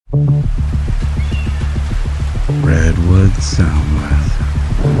Deadwood Soundwave.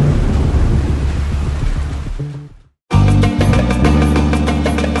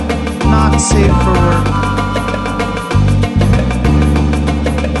 Not safe for work.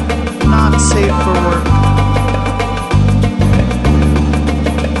 Not safe for work.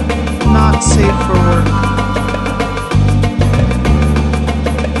 Not safe for work.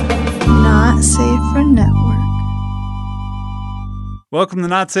 Not safe for network. Welcome to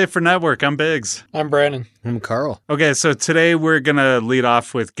Not Safe for Network. I'm Biggs. I'm Brandon. I'm Carl. Okay, so today we're going to lead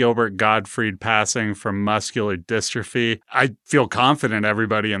off with Gilbert Gottfried passing from muscular dystrophy. I feel confident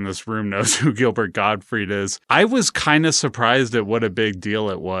everybody in this room knows who Gilbert Gottfried is. I was kind of surprised at what a big deal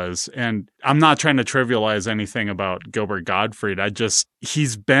it was. And I'm not trying to trivialize anything about Gilbert Gottfried.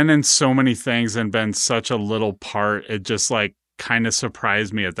 He's been in so many things and been such a little part. It just kind of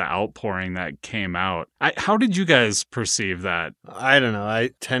surprised me at the outpouring that came out. How did you guys perceive that? I don't know.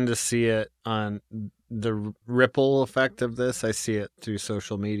 I tend to see it on the ripple effect of this. I see it through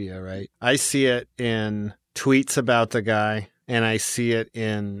social media, right? I see it in tweets about the guy, and I see it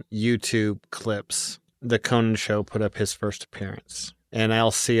in YouTube clips. The Conan Show put up his first appearance, and I'll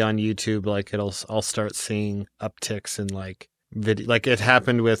see on YouTube, I'll start seeing upticks in video. Like it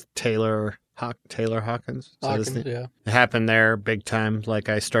happened with Taylor Hawkins. Yeah. It happened there big time.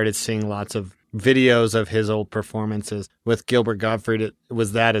 I started seeing lots of videos of his old performances. With Gilbert Gottfried, it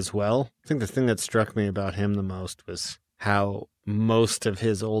was that as well. I think the thing that struck me about him the most was how most of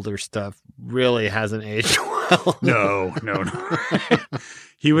his older stuff really hasn't aged well. No.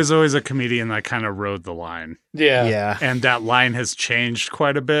 He was always a comedian that kind of rode the line. Yeah. And that line has changed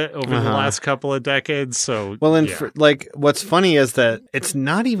quite a bit over the last couple of decades. So, what's funny is that it's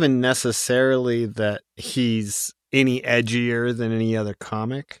not even necessarily that he's any edgier than any other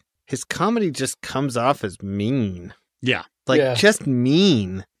comic. His comedy just comes off as mean. Yeah. Just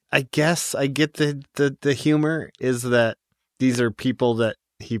mean. I guess I get the humor is that these are people that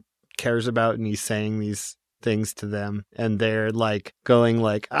he cares about and he's saying these things to them and they're going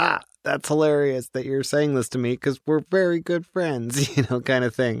that's hilarious that you're saying this to me because we're very good friends, kind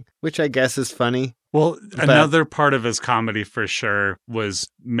of thing, which I guess is funny. Well, another part of his comedy for sure was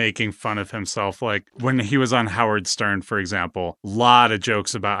making fun of himself. Like when he was on Howard Stern, for example, a lot of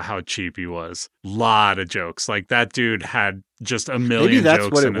jokes about how cheap he was. Lot of jokes. Like that dude had just a million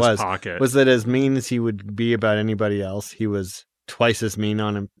jokes in his pocket. Was that as mean as he would be about anybody else, he was twice as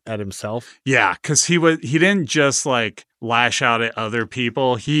mean at himself? Yeah, because he didn't just lash out at other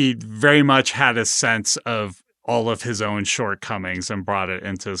people. He very much had a sense of all of his own shortcomings and brought it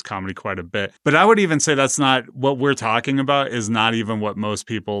into his comedy quite a bit. But I would even say that's not what we're talking about, is not even what most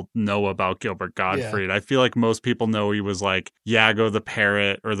people know about Gilbert Gottfried. Yeah. I feel like most people know he was Yago the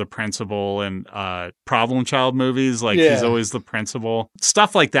Parrot or the Principal in Problem Child movies. He's always the principal.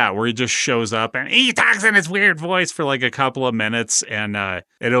 Stuff like that where he just shows up and he talks in his weird voice for a couple of minutes and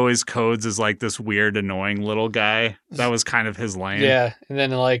it always codes as this weird, annoying little guy. That was kind of his lane. Yeah, and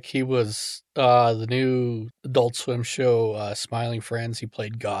then he was the new Adult Swim show, Smiling Friends. He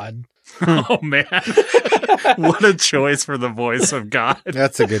played God. Oh man, what a choice for the voice of God.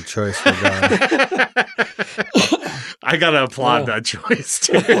 That's a good choice for God. I gotta applaud that choice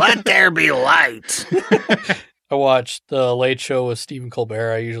too. Let there be light. I watched The Late Show with Stephen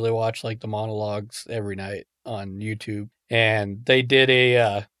Colbert. I usually watch the monologues every night on YouTube, and they did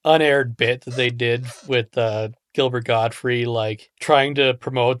a unaired bit that they did with Gilbert Gottfried, trying to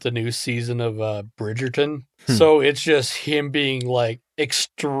promote the new season of Bridgerton. So it's just him being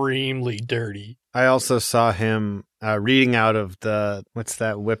extremely dirty. I also saw him reading out of what's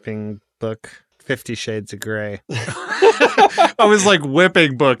that whipping book? 50 Shades of Grey. I was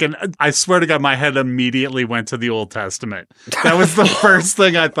whipping book, and I swear to God, my head immediately went to the Old Testament. That was the first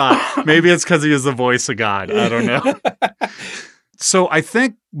thing I thought. Maybe it's because he is the voice of God. I don't know. So I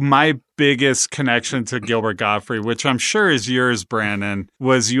think my biggest connection to Gilbert Gottfried, which I'm sure is yours, Brandon,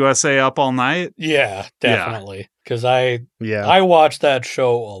 was USA Up All Night. Yeah, definitely. Because I watched that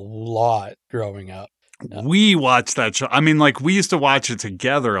show a lot growing up. Yeah. We watched that show. I mean, we used to watch it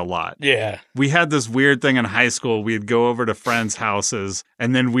together a lot. Yeah. We had this weird thing in high school. We'd go over to friends' houses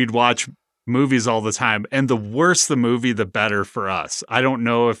and then we'd watch movies all the time. And the worse the movie, the better for us. I don't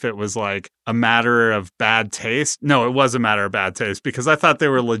know if it was a matter of bad taste. No, it was a matter of bad taste because I thought they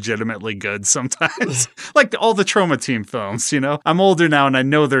were legitimately good sometimes. All the Trauma Team films, I'm older now and I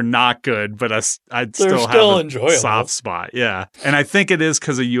know they're not good, but I'd still have a enjoyable soft spot. Yeah. And I think it is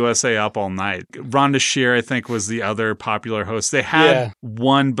because of USA Up All Night. Rhonda Shear, I think, was the other popular host. They had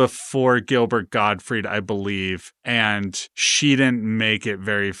one before Gilbert Gottfried, I believe, and she didn't make it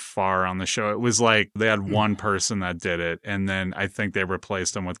very far on the show. It was they had one person that did it, and then I think they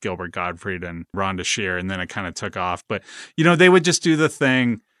replaced him with Gilbert Gottfried. Godfrey and Rhonda Shear, and then it kind of took off. But, they would just do the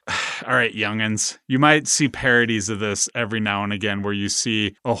thing. All right, youngins, you might see parodies of this every now and again where you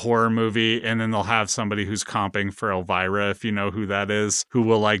see a horror movie and then they'll have somebody who's comping for Elvira, if you know who that is, who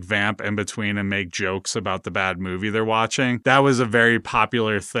will like vamp in between and make jokes about the bad movie they're watching. That was a very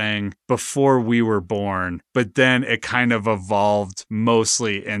popular thing before we were born, but then it kind of evolved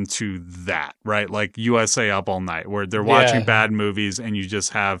mostly into that, right? Like USA Up All Night, where they're watching bad movies and you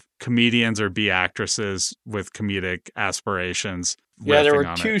just have comedians or B actresses with comedic aspirations. Yeah, there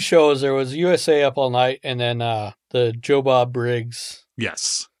were two shows. There was USA Up All Night and then the Joe Bob Briggs.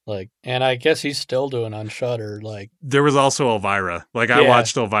 Yes. And I guess he's still doing on Shudder. There was also Elvira. I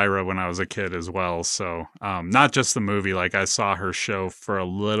watched Elvira when I was a kid as well. So, not just the movie. I saw her show for a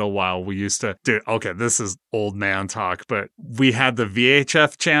little while. We used to do. Okay, this is old man talk, but we had the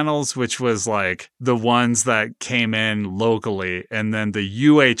VHF channels, which was the ones that came in locally, and then the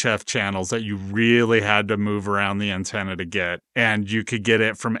UHF channels that you really had to move around the antenna to get, and you could get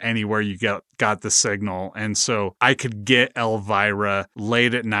it from anywhere you got the signal. And so I could get Elvira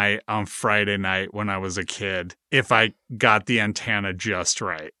late at night on Friday night when I was a kid if I got the antenna just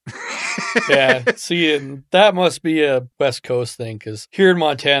right. Yeah, see, and that must be a West Coast thing, because here in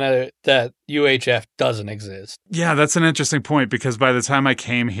Montana, that UHF doesn't exist. Yeah, that's an interesting point, because by the time I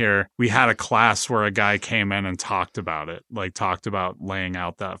came here, we had a class where a guy came in and talked about it, talked about laying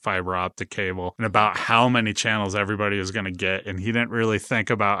out that fiber optic cable and about how many channels everybody was going to get. And he didn't really think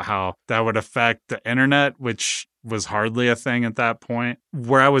about how that would affect the internet, which was hardly a thing at that point.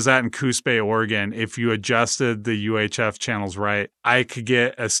 Where I was at in Coos Bay, Oregon, if you adjusted the UHF channels right, I could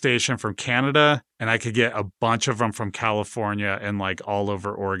get a station from Canada and I could get a bunch of them from California and all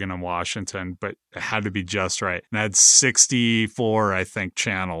over Oregon and Washington, but it had to be just right. And I had 64, I think,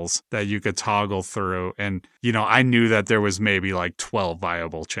 channels that you could toggle through. And, I knew that there was maybe 12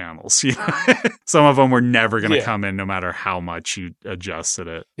 viable channels. Some of them were never going to come in no matter how much you adjusted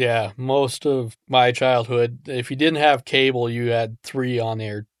it. Yeah, most of my childhood, if you didn't have cable, you had 3 on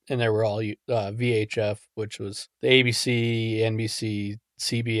there, and they were all VHF, which was the ABC, NBC,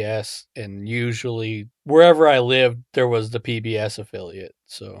 CBS, and usually wherever I lived, there was the PBS affiliate.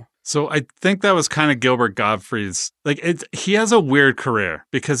 So I think that was kind of Gilbert Gottfried's, he has a weird career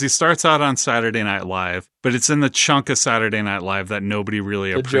because he starts out on Saturday Night Live, but it's in the chunk of Saturday Night Live that nobody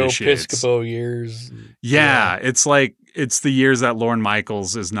really appreciates. The Joe Piscopo years. Yeah, it's the years that Lorne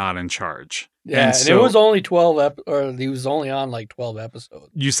Michaels is not in charge. Yeah, and it was only 12 or he was only on 12 episodes.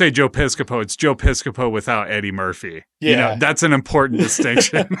 You say Joe Piscopo, it's Joe Piscopo without Eddie Murphy. Yeah. That's an important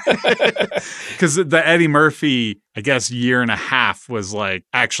distinction. Because the Eddie Murphy, I guess, year and a half was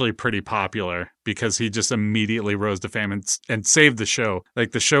actually pretty popular because he just immediately rose to fame and saved the show.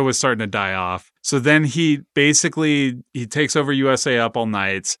 The show was starting to die off. So then he takes over USA Up All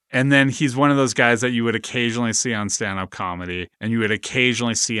Nights. And then he's one of those guys that you would occasionally see on stand-up comedy and you would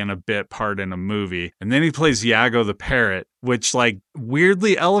occasionally see in a bit part in a movie. And then he plays Iago the Parrot, which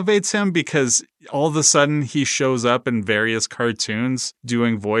weirdly elevates him because all of a sudden he shows up in various cartoons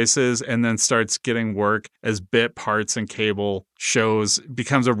doing voices and then starts getting work as bit parts in cable shows,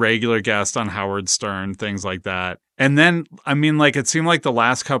 becomes a regular guest on Howard Stern, things like that. And then, it seemed like the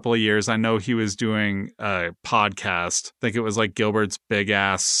last couple of years, I know he was doing a podcast. I think it was Gilbert's Big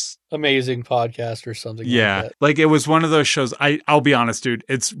Ass Amazing Podcast or something like that. It was one of those shows. I'll be honest, dude,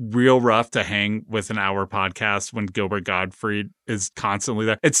 it's real rough to hang with an hour podcast when Gilbert Gottfried is constantly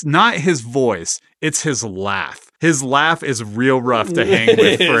there. It's not his voice, it's his laugh. His laugh is real rough to hang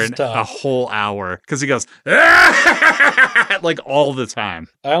with for a whole hour because he goes all the time.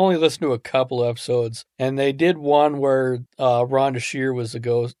 I only listened to a couple episodes, and they did one where Rhonda Shear was the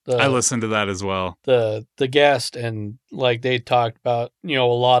ghost. I listened to that as well. The guest, and they talked about a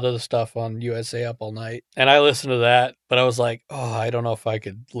lot of the stuff on USA Up All Night, and I listened to that, but I was like, I don't know if I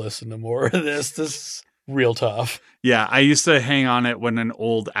could listen to more of this. This is real tough. Yeah, I used to hang on it when an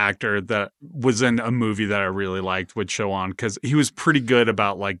old actor that was in a movie that I really liked would show on because he was pretty good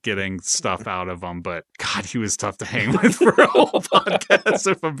about getting stuff out of them. But God, he was tough to hang with for a whole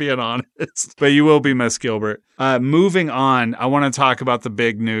podcast, if I'm being honest. But you will be Miss Gilbert. Moving on, I want to talk about the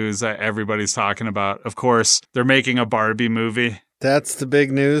big news that everybody's talking about. Of course, they're making a Barbie movie. That's the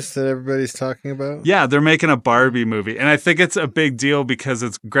big news that everybody's talking about? Yeah, they're making a Barbie movie. And I think it's a big deal because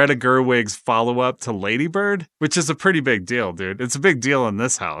it's Greta Gerwig's follow-up to Lady Bird, which is a pretty big deal, dude. It's a big deal in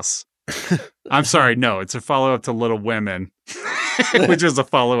this house. I'm sorry, no, it's a follow-up to Little Women, which is a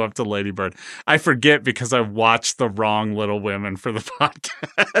follow-up to Lady Bird. I forget because I watched the wrong Little Women for the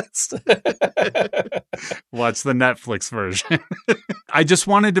podcast. Watch the Netflix version. I just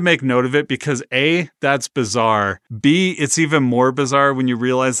wanted to make note of it because A, that's bizarre. B, it's even more bizarre when you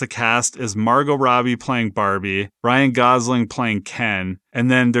realize the cast is Margot Robbie playing Barbie, Ryan Gosling playing Ken, and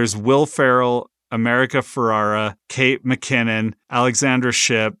then there's Will Ferrell, America Ferrara, Kate McKinnon, Alexandra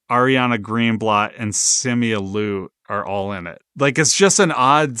Shipp, Ariana Greenblatt, and Simu Liu are all in it. Like, it's just an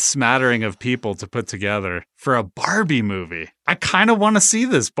odd smattering of people to put together for a Barbie movie. I kind of want to see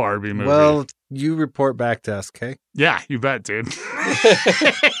this Barbie movie. Well, you report back to us, okay? Yeah, you bet, dude.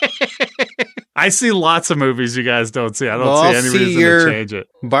 I see lots of movies you guys don't see. I don't see any reason to change it.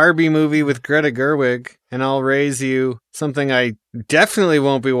 Barbie movie with Greta Gerwig, and I'll raise you something I definitely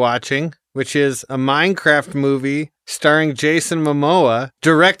won't be watching, which is a Minecraft movie starring Jason Momoa,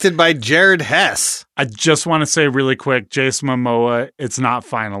 directed by Jared Hess. I just want to say really quick, Jason Momoa, it's not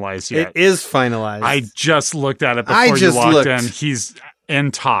finalized yet. It is finalized. I just looked at it before you walked in. He's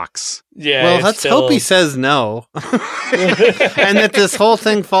in talks. Yeah. Well, let's hope he says no. And that this whole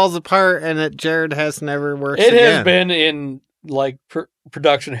thing falls apart and that Jared Hess never works It again. has been in like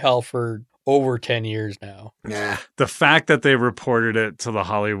production hell for over 10 years now. Yeah. The fact that they reported it to the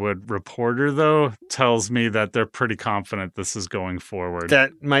Hollywood Reporter, though, tells me that they're pretty confident this is going forward.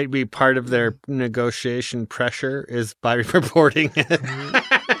 That might be part of their negotiation pressure is by reporting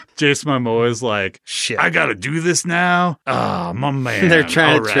it. Jason Momoa is like, shit, I gotta do this now? Oh, my man. They're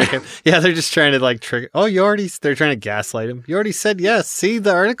trying to All trick right. him. Yeah, they're just trying to like trick. Oh, they're trying to gaslight him. You already said yes. See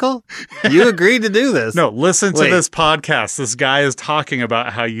the article? You agreed to do this. No, listen to Wait. this podcast. This guy is talking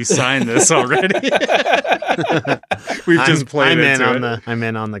about how you signed this already. We've just played into it. I'm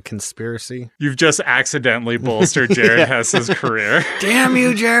in on the conspiracy. You've just accidentally bolstered Jared Yeah. Hess's career. Damn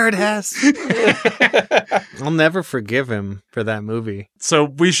you, Jared Hess. I'll never forgive him for that movie. So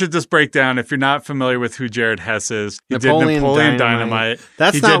we should just break down, if you're not familiar with who Jared Hess is, he did Napoleon Napoleon Dynamite. Dynamite.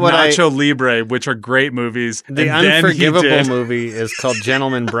 That's he not did what Nacho Libre, which are great movies. The and then he Unforgivable did- movie is called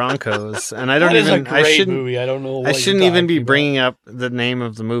Gentlemen Broncos, and I don't That is even. a great movie. I don't know. What I shouldn't even be you're talking bringing up the name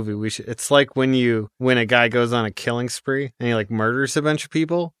of the movie. It's like when a guy goes on a killing spree and he like murders a bunch of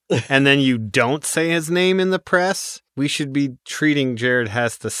people, and then you don't say his name in the press. We should be treating Jared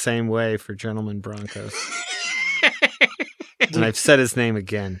Hess the same way for Gentlemen Broncos. And I've said his name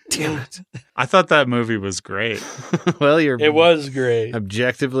again. Damn it. I thought that movie was great. Well, you're about. It was great.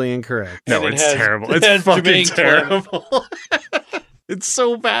 objectively incorrect. No, And it it's has- terrible. it It's has fucking Jermaine terrible. It's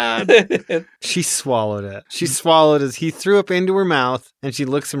so bad. She swallowed it. She swallowed it. He threw up into her mouth, and she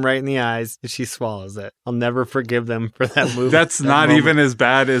looks him right in the eyes, and she swallows it. I'll never forgive them for that movie. That's that not moment. even as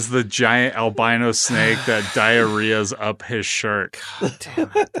bad as the giant albino snake that diarrhea's up his shirt. God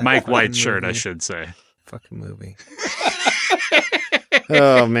damn it. That Mike fucking White's shirt, I movie. should say. Fucking movie.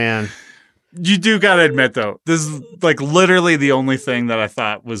 Oh, man. You do gotta admit, though, this is like literally the only thing that I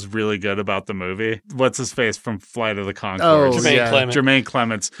thought was really good about the movie. What's his face from Flight of the Conchords? Oh, Jermaine yeah. Clement. Jermaine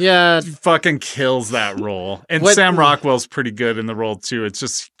Clements. Yeah. Fucking kills that role. And What- Sam Rockwell's pretty good in the role, too. It's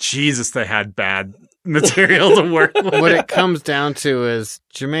just, Jesus, they had bad material to work with. What it comes down to is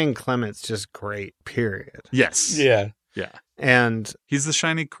Jermaine Clement's just great, period. Yes. Yeah. Yeah. And He's the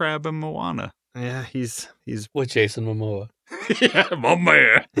shiny crab in Moana. yeah, he's With Jason Momoa. Yeah, my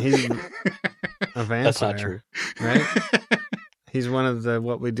man. he's a vampire. That's not true. Right? He's one of the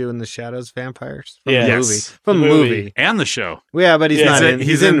What We Do in the Shadows vampires from Yeah. the Yes. movie. From the The movie. movie. And the show. Yeah, but he's Yeah, not in.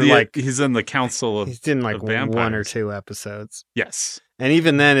 He's in like he's in the council of he's in like of one or vampires. two episodes. Yes. And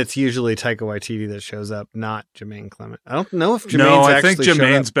even then, it's usually Taika Waititi that shows up, not Jermaine Clement. I don't know if Jermaine's No, I think actually showed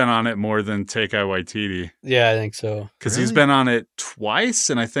Jermaine's up. been on it more than Taika Waititi Yeah, I think so. because he's Really? been on it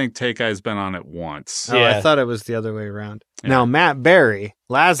twice, and I think Taika's been on it once. Oh, I Yeah. thought it was the other way around. Yeah. Now, Matt Berry,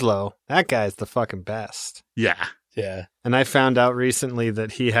 Laszlo, that guy's the fucking best. Yeah. Yeah. And I found out recently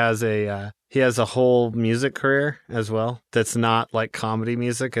that he has a whole music career as well. That's not like comedy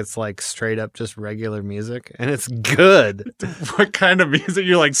music. It's like straight up just regular music, and it's good. What kind of music?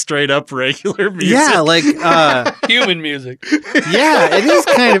 You're like straight up regular music? Yeah, like Human music. yeah, it is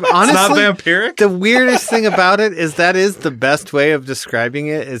kind of It's not honestly. vampiric? The weirdest thing about it is that is the best way of describing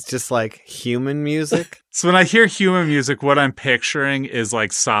it. Is just like human music. So when I hear human music, what I'm picturing is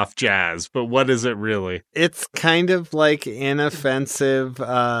like soft jazz, but what is it really? It's kind of like inoffensive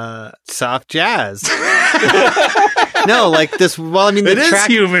soft jazz. No, like this. Well, I mean, It is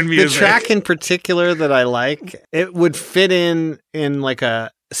human The music. track in particular that I like, it would fit in like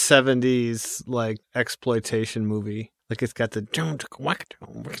a 70s like exploitation movie. Like it's got the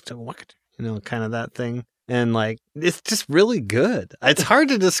kind of that thing. And like, it's just really good. It's hard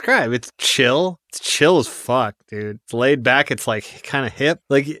to describe. It's chill. It's chill as fuck, dude. It's laid back. It's like kind of hip.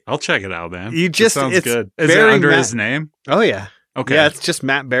 Like, I'll check it out, man. You just- It sounds it's good. Is it very under Matt- his name? oh yeah. Okay. Yeah, it's just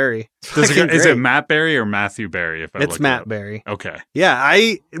Matt Berry. Is Fucking it great. Matt Berry or Matthew Berry? If I It's look it Matt up? Berry. Okay.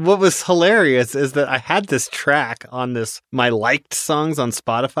 Yeah, what was hilarious is that I had this track on my liked songs on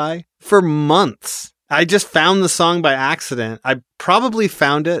Spotify for months. I just found the song by accident. I probably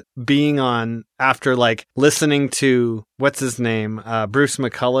found it being on after like listening to what's his name? Bruce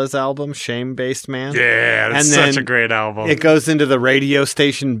McCullough's album, Shame Based Man. Yeah, that's And such then a great album. It goes into the radio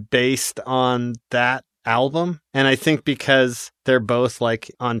station based on that album. And I think because they're both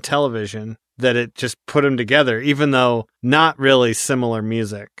like on television, that it just put them together, even though not really similar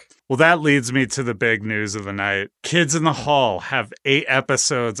music. Well, that leads me to the big news of the night. Kids in the Hall have 8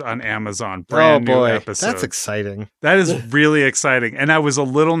 episodes on Amazon. Brand new episodes. That's exciting. That is really exciting. And I was a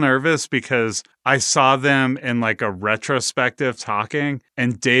little nervous because I saw them in like a retrospective talking,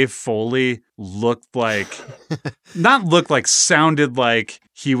 and Dave Foley sounded like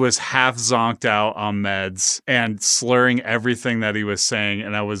he was half zonked out on meds and slurring everything that he was saying.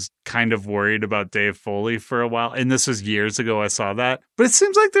 And I was kind of worried about Dave Foley for a while. And this was years ago I saw that. But it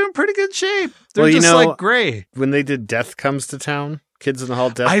seems like they're in pretty good shape. They're Well, just like gray. When they did Death Comes to Town, Kids in the Hall,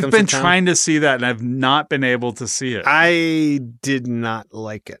 Death I've Comes been to Town, trying to see that and I've not been able to see it. I did not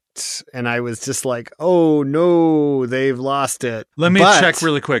like it. And I was just like, oh no, they've lost it. Let me But- check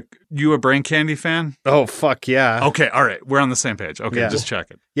really quick. You a Brain Candy fan? Oh, fuck yeah. Okay, all right. We're on the same page. Okay, Yeah. just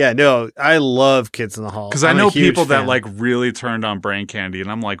check it. Yeah, no, I love Kids in the Hall. Because I I'm a know huge people that fan. like really turned on Brain Candy, and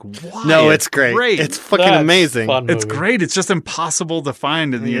I'm like, why? No, it's great. It's fucking That's amazing. fun It's movie. great. It's just impossible to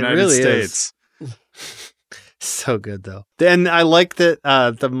find in the It United really States. So good though. And I like that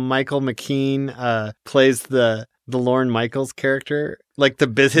the Michael McKean plays the Lorne Michaels character. Like his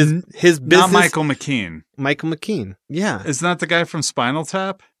business. Not Michael McKean. Michael McKean. Yeah. Isn't that the guy from Spinal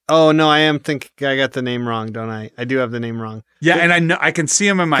Tap? Oh no, I am thinking I got the name wrong, don't I? I do have the name wrong. Yeah, and I know I can see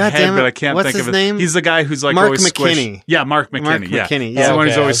him in my God head, damn it. but I can't What's think his of it. name? He's the guy who's like Mark always McKinney. Yeah, Mark McKinney. Mark yeah. McKinney, He's yeah. the one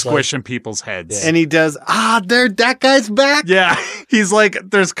who's Okay, I always was like- squishing people's heads. And he does that guy's back. Yeah, he's like,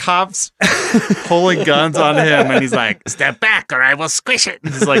 there's cops pulling guns on him, and he's like, step back or I will squish it.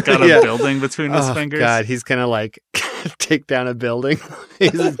 He's like got a Yeah. building between his Oh fingers. God, he's gonna like take down a building.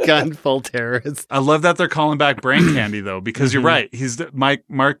 He's a gun full terrorist. I love that they're calling back Brain Candy though, because you're Mhm. right.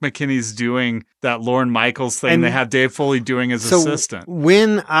 Mark McKinney's doing that Lorne Michaels thing. And they have Dave Foley doing his assistant.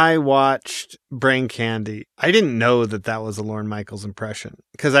 When I watched Brain Candy, I didn't know that was a Lorne Michaels impression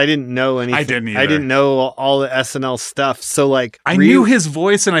because I didn't know anything. I didn't either. I didn't know all the SNL stuff. So like, I knew his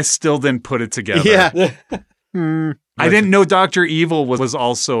voice, and I still didn't put it together. Yeah. Hmm. I didn't know Dr. Evil was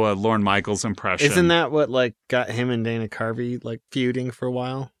also a Lorne Michaels impression. Isn't that what like got him and Dana Carvey like feuding for a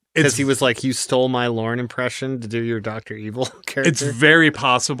while? It's- Because he was like, you stole my Lorne impression to do your Dr. Evil character. It's very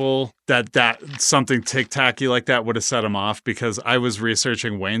possible that something tic-tacky like that would have set him off, because I was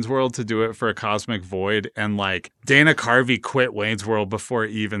researching Wayne's World to do it for a Cosmic Void, and like Dana Carvey quit Wayne's World before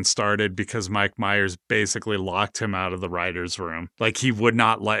it even started because Mike Myers basically locked him out of the writer's room. Like he would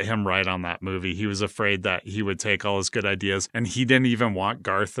not let him write on that movie. He was afraid that he would take all his good ideas, and he didn't even want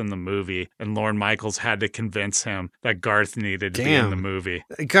Garth in the movie, and Lorne Michaels had to convince him that Garth needed to be in the Damn. movie.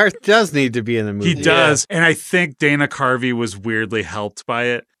 Garth does need to be in the movie. He does. And I think Dana Carvey was weirdly helped by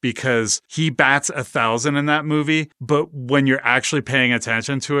it because he bats 1,000 in that movie. But when you're actually paying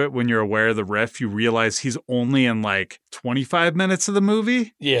attention to it, when you're aware of the riff, you realize he's only in like 25 minutes of the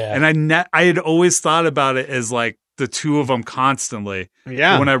movie. Yeah. And I had always thought about it as like the two of them constantly.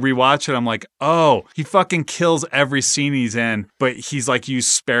 Yeah. When I rewatch it, I'm like, oh, he fucking kills every scene he's in, but he's like used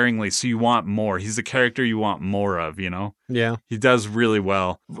sparingly. So you want more. He's the character you want more of, you know? Yeah. He does really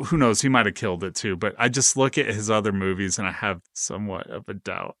well. Who knows? He might have killed it too. But I just look at his other movies and I have somewhat of a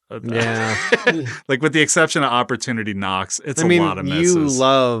doubt of that. Yeah. Like with the exception of Opportunity Knocks, it's I mean, a lot of misses. you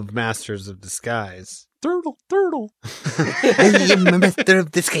love Masters of Disguise. Turtle. I am a master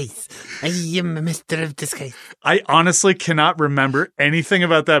of disguise. I am a master of disguise. I honestly cannot remember anything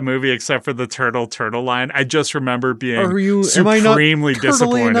about that movie except for the turtle line. I just remember being Am I not supremely turtly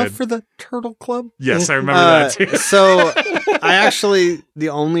disappointed. enough for the Turtle Club? Yes, I remember that too. So I actually, the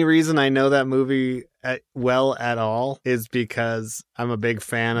only reason I know that movie at all is because I'm a big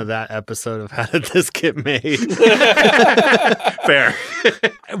fan of that episode of How Did This Get Made? Fair.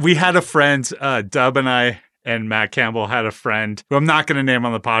 We had a friend, Dub and I and Matt Campbell had a friend who I'm not going to name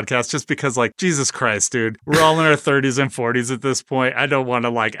on the podcast just because, like, Jesus Christ, dude, we're all in our 30s and 40s at this point. I don't want to,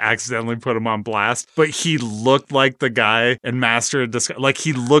 like, accidentally put him on blast, but he looked like the guy in Master of Disguise. Like,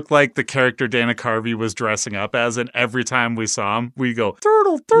 he looked like the character Dana Carvey was dressing up as, and every time we saw him, we go,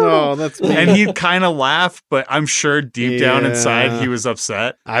 turtle, turtle. Oh, that's me. And he'd kind of laugh, but I'm sure deep down inside he was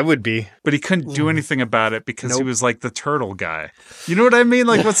upset. I would be. But he couldn't do anything about it because he was like the turtle guy. You know what I mean?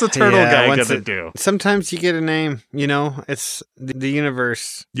 Like, what's the turtle guy going to do? Sometimes you get a name, you know, it's the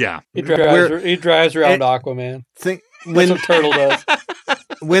universe. Yeah. He drives around Aquaman. That's When what Turtle does.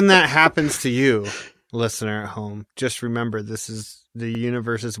 When that happens to you, listener at home, just remember this is the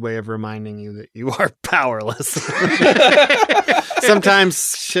universe's way of reminding you that you are powerless.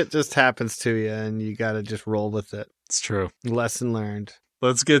 Sometimes shit just happens to you and you got to just roll with it. It's true. Lesson learned.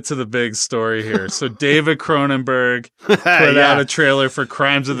 Let's get to the big story here. So David Cronenberg put out a trailer for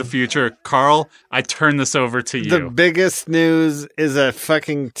Crimes of the Future. Carl, I turn this over to you. The biggest news is a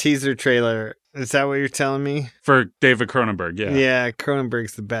fucking teaser trailer. Is that what you're telling me? For David Cronenberg, yeah. Yeah,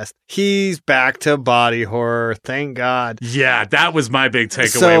 Cronenberg's the best. He's back to body horror. Thank God. Yeah, that was my big takeaway.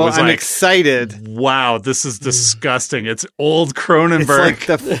 So was I'm like, excited. Wow, this is disgusting. It's old Cronenberg. It's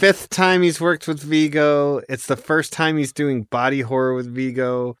like the 5th time he's worked with Vigo. It's the first time he's doing body horror with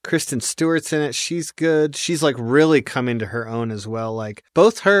Vigo. Kristen Stewart's in it. She's good. She's like really come into her own as well. Like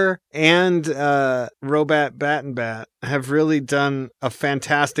both her and Robat Battenbat have really done a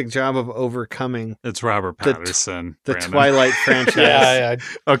fantastic job of overcoming. It's Robert Pattinson. The Twilight franchise. Yeah.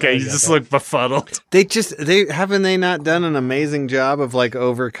 Okay, you just look befuddled. They haven't they not done an amazing job of like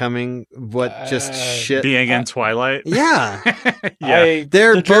overcoming what just shit being in Twilight? Yeah. Yeah.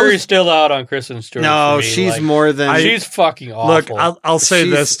 The jury's still out on Kristen Stewart. No, for me. she's like, more than she's fucking awful. Look, I'll say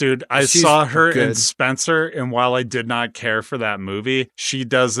She's- this, dude. I she's saw her in good. Spencer, and while I did not care for that movie, she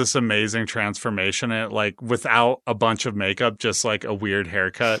does this amazing transformation in it, like without a bunch of makeup, just like a weird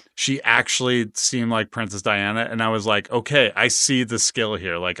haircut. She actually seemed like Princess Diana, and I was like, okay, I see the skill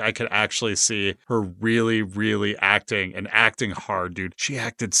here. Like I could actually see her really, really acting hard, dude. She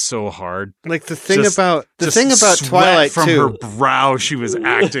acted so hard. like the thing Just- about just Twilight sweat from too. her brow. She was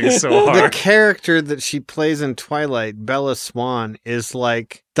acting so The hard. character that she plays in Twilight, Bella Swan, is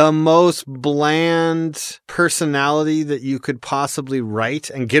like the most bland personality that you could possibly write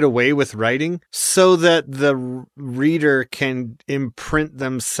and get away with writing so that the reader can imprint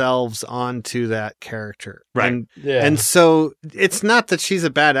themselves onto that character. Right. And so it's not that she's a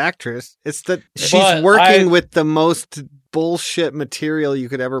bad actress. It's that she's But working with the most bullshit material you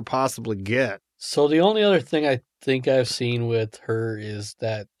could ever possibly get. So the only other thing I think I've seen with her is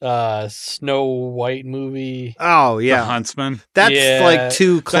that Snow White movie. Oh, The yeah. Huntsman. That's Yeah. like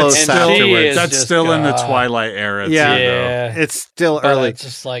too close And still- she afterwards. is That's just, still in the Twilight era, Yeah. too, though. Yeah. It's still But early. it's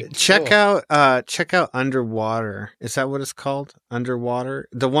just like Check ugh. out Underwater. Is that what it's called? Underwater?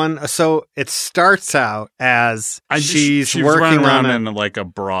 The one, so it starts out as she's running working around on in like a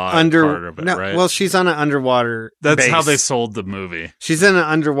broad under part of it, no, right? well, she's on an underwater That's how base. they sold the movie. She's in an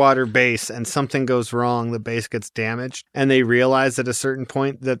underwater base and something goes wrong. The base gets damaged and they realize at a certain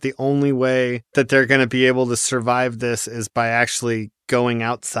point that the only way that they're going to be able to survive this is by actually going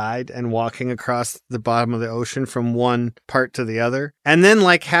outside and walking across the bottom of the ocean from one part to the other. And then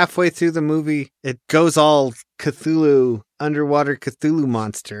like halfway through the movie, it goes all Cthulhu, underwater Cthulhu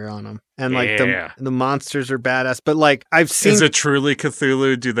monster on them. And like Yeah. the monsters are badass. But like I've seen Is it truly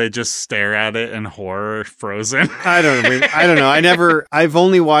Cthulhu? Do they just stare at it in horror, frozen? I don't know. I don't know. I've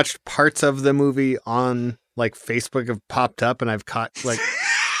only watched parts of the movie on like Facebook have popped up and I've caught like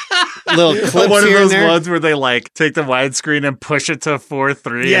little clips One of here and those there. ones where they like take the widescreen and push it to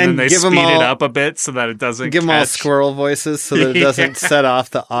 4:3, Yeah, and then and they give 'em speed it all- up a bit so that it doesn't Give them all catch. squirrel voices so that it doesn't set off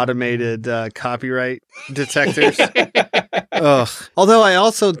the automated copyright detectors. Ugh. Although I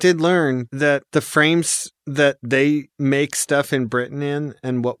also did learn that the frames that they make stuff in Britain in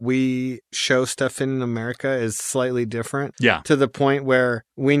and what we show stuff in America is slightly different. Yeah. To the point where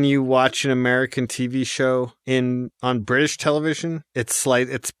when you watch an American TV show on British television, it's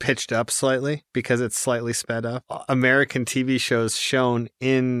pitched up slightly because it's slightly sped up. American TV shows shown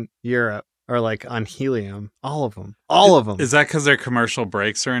in Europe are like on helium. All of them. Is that because their commercial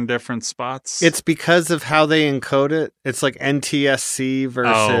breaks are in different spots? It's because of how they encode it. It's like NTSC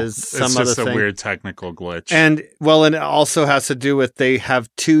versus some it's other just a thing. weird technical glitch. And well, and it also has to do with they have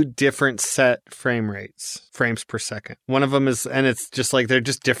two different set frame rates, frames per second. One of them is, and it's just like they're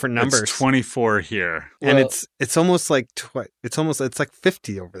just different numbers. It's 24 here. And Well- it's almost like it's like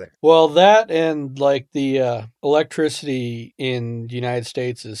 50 over there. Well, that and like the electricity in the United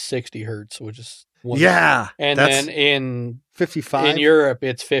States is 60 hertz, which is one. Yeah, And that's then in 55. Europe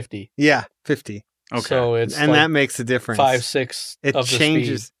it's 50. Yeah, 50. Okay. So it's and like that makes a difference. 5/6 It of the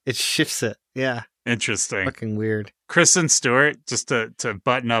changes. speed. It shifts it. Yeah. Interesting. Fucking weird. Kristen Stewart, just to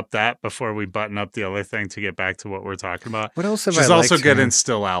button up that before we button up the other thing to get back to what we're talking about. What else have She's I also liked good her in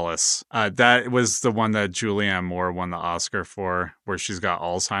Still Alice. That was the one that Julianne Moore won the Oscar for, where she's got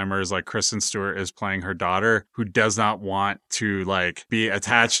Alzheimer's. Like Kristen Stewart is playing her daughter who does not want to like be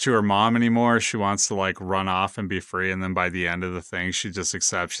attached to her mom anymore. She wants to like run off and be free. And then by the end of the thing, she just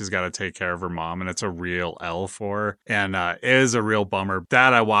accepts she's got to take care of her mom. And it's a real L for her. And it is a real bummer.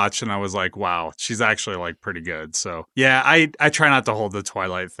 That I watched and I was like, wow, she's actually like pretty good. So yeah, I try not to hold the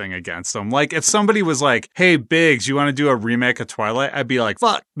Twilight thing against them. Like if somebody was like, hey, Biggs, you want to do a remake of Twilight? I'd be like,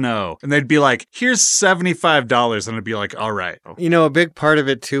 fuck no. And they'd be like, here's $75. And I'd be like, all right. You know, a big part of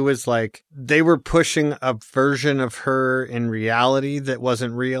it too was like they were pushing a version of her in reality that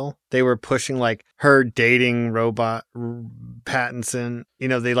wasn't real. They were pushing like her dating Robert Pattinson. You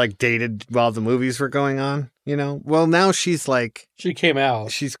know, they like dated while the movies were going on, you know? Well, now she's like, She came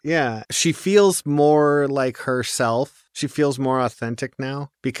out. she feels more like herself. She feels more authentic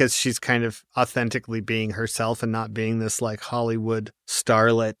now because she's kind of authentically being herself and not being this like Hollywood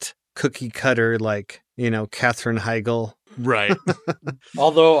starlet cookie cutter, like, you know, Katherine Heigl. Right.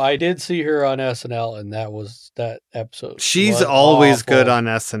 Although I did see her on SNL, and that episode. She's was always awful. good on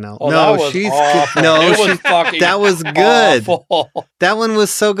SNL. Oh, no, that was she's awful. good. No, It was fucking that was good. awful. That one was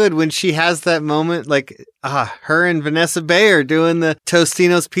so good when she has that moment, like, her and Vanessa Bay are doing the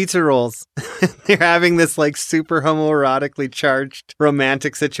Tostino's pizza rolls. They're having this like super homoerotically charged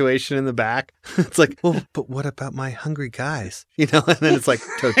romantic situation in the back. It's like, well, but what about my hungry guys? You know, and then it's like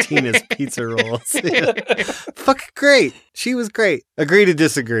Totina's pizza rolls. Fucking great. She was great. Agree to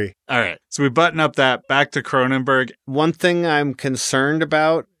disagree. All right. So we button up that. Back to Cronenberg. One thing I'm concerned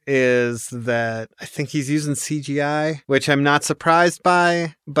about is that I think he's using CGI, which I'm not surprised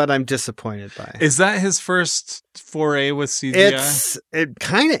by, but I'm disappointed by. Is that his first foray with CGI? It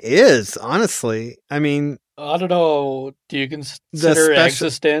kind of is, honestly. I mean, I don't know. Do you consider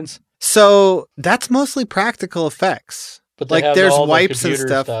Existence? So that's mostly practical effects. But they like have there's all the wipes and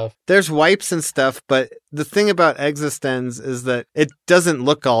computer stuff. There's wipes and stuff, but the thing about Existence is that it doesn't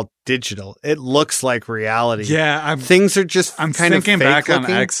look all digital. It looks like reality. Yeah, things are just I'm kind of thinking back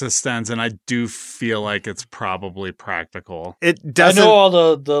fake-looking. on Existence, and I do feel like it's probably practical. It doesn't. I know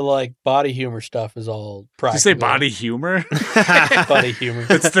all the like body humor stuff is all practical. Did you say body humor? Body humor.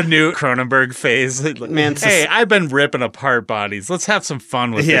 It's the new Cronenberg phase. Man, hey, I've been ripping apart bodies. Let's have some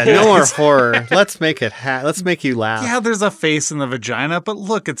fun with it. no more horror. Let's make it. Let's make you laugh. Yeah, there's a face in the vagina, but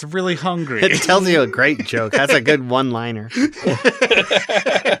look, it's really hungry. It tells you a great joke. That's a good one-liner.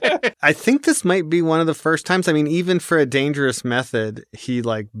 I think this might be one of the first times. I mean, even for A Dangerous Method, he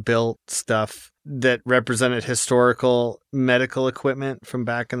like built stuff that represented historical medical equipment from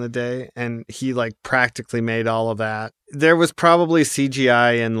back in the day, and he like practically made all of that. There was probably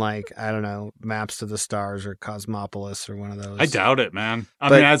CGI in like, I don't know, Maps to the Stars or Cosmopolis or one of those. I doubt it, man. I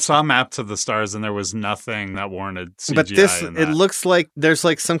mean, I saw Map to the Stars and there was nothing that warranted CGI. But this, in that. it looks like there's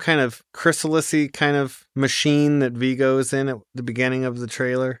like some kind of chrysalis-y kind of machine that Vigo's in at the beginning of the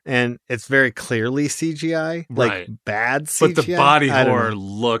trailer, and it's very clearly CGI, like Right. bad CGI. But the body I don't horror know.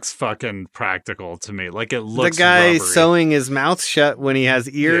 looks fucking practical to me. Like it looks The guy rubbery. sewing his mouth shut when he has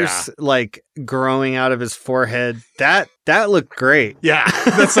ears like growing out of his forehead. That looked great. Yeah,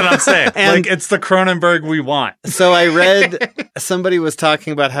 that's what I'm saying. And- like it's the Cronenberg we want. So I read somebody was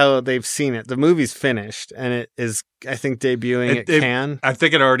talking about how they've seen it. The movie's finished and it is, I think, debuting at Cannes. I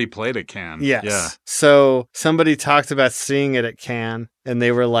think it already played at Cannes. Yes. Yeah. So somebody talked about seeing it at Cannes, and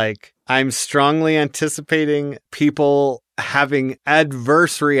they were like, I'm strongly anticipating people having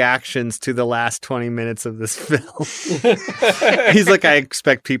adverse reactions to the last 20 minutes of this film. He's like, I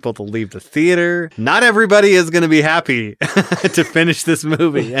expect people to leave the theater. Not everybody is going to be happy to finish this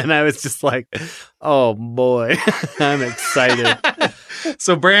movie. And I was just like, oh boy, I'm excited.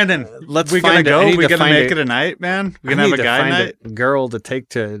 So Brandon, Let's we gonna find go? I need We to gonna find make a- it a night, man? We I gonna have need a to guy find night? a girl to take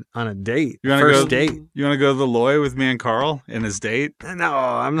on a date. You wanna First go, date. You want to go to the Loy with me and Carl and his date? No,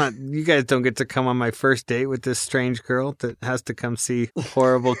 I'm not. You guys don't get to come on my first date with this strange girl that has to come see a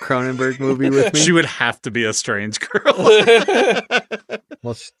horrible Cronenberg movie with me. She would have to be a strange girl.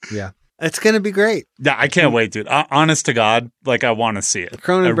 Well, yeah. It's going to be great. Yeah, I can't wait, dude. Honest to God, like I want to see it.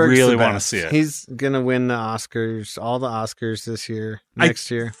 Cronenberg's I really want to see it. He's going to win the Oscars, all the Oscars this year,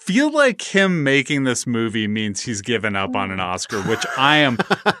 next year. Feel like him making this movie means he's given up on an Oscar, which I am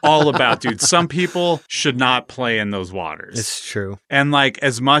all about, dude. Some people should not play in those waters. It's true. And like,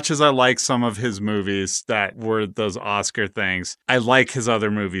 as much as I like some of his movies that were those Oscar things, I like his other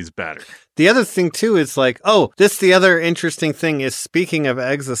movies better. The other thing too is like, the other interesting thing is, speaking of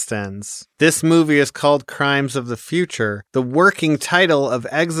Existenz, this movie is called Crimes of the Future. The working title of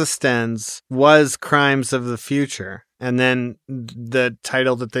Existenz was Crimes of the Future. And then the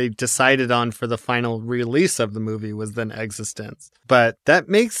title that they decided on for the final release of the movie was then Existenz. But that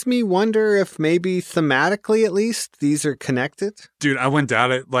makes me wonder if maybe thematically, at least, these are connected. Dude, I wouldn't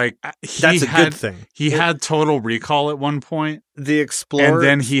doubt it. Like, That's a good thing. He had Total Recall at one point. The Explorer. And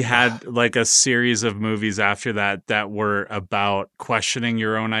then he had like a series of movies after that were about questioning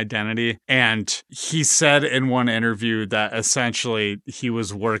your own identity. And he said in one interview that essentially he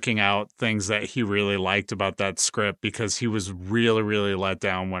was working out things that he really liked about that script because he was really, really let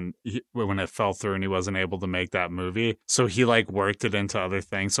down when it fell through and he wasn't able to make that movie. So he like worked it into other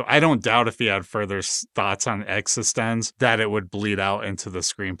things. So I don't doubt if he had further thoughts on Existenz that it would bleed out into the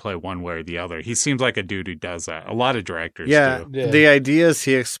screenplay one way or the other. He seems like a dude who does that. A lot of directors do. Yeah. The ideas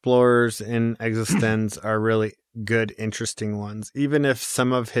he explores in Existenz are really good, interesting ones. Even if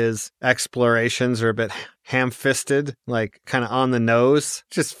some of his explorations are a bit ham-fisted, like kind of on the nose,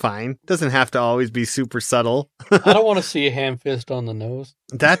 just fine. Doesn't have to always be super subtle. I don't want to see a ham fist on the nose.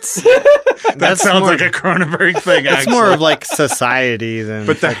 That sounds like a Cronenberg thing. It's more of like society than.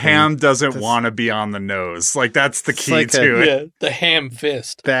 But the ham doesn't want to be on the nose. Like that's the key to it. Yeah, the ham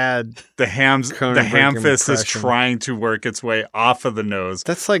fist. Bad. The ham fist is impression. trying to work its way off of the nose.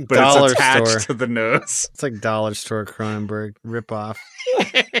 That's like but dollar it's attached store to the nose. It's like dollar store Cronenberg ripoff.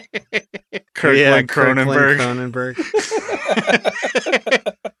 Kirkland Cronenberg.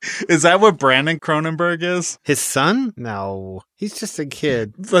 Is that what Brandon Cronenberg is? His son? No. He's just a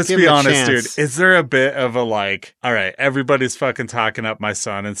kid. Let's Give be him a honest, chance. dude. Is there a bit of a like, all right, everybody's fucking talking up my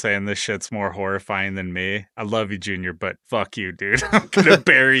son and saying this shit's more horrifying than me? I love you, Junior, but fuck you, dude. I'm gonna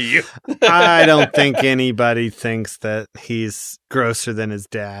bury you. I don't think anybody thinks that he's grosser than his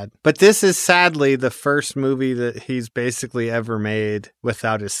dad. But this is sadly the first movie that he's basically ever made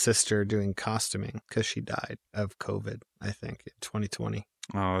without his sister doing costuming because she died of COVID, I think, in 2020.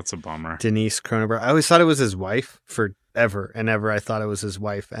 Oh, that's a bummer. Denise Cronenberg. I always thought it was his wife forever and ever. I thought it was his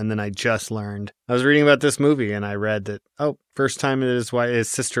wife. And then I just learned. I was reading about this movie and I read that, first time that his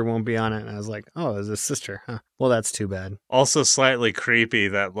sister won't be on it. And I was like, oh, it's his sister. Huh. Well, that's too bad. Also slightly creepy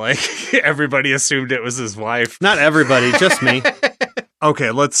that like everybody assumed it was his wife. Not everybody, just me.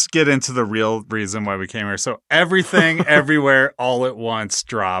 Okay, let's get into the real reason why we came here. So Everything, Everywhere, All at Once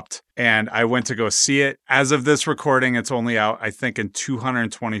dropped, and I went to go see it. As of this recording, it's only out, I think, in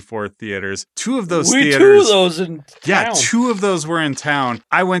 224 theaters. Two of those theaters. Two of those in town. Yeah, two of those were in town.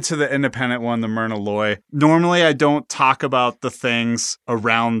 I went to the independent one, the Myrna Loy. Normally, I don't talk about the things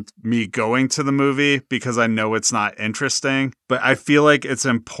around me going to the movie because I know it's not interesting, but I feel like it's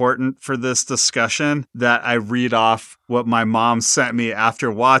important for this discussion that I read off what my mom sent me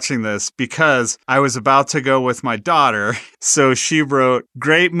after watching this because I was about to go with my daughter. So she wrote,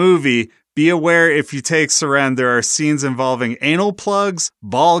 "Great movie. Be aware if you take Seren, there are scenes involving anal plugs,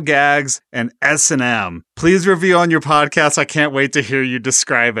 ball gags, and S&M. Please review on your podcast. I can't wait to hear you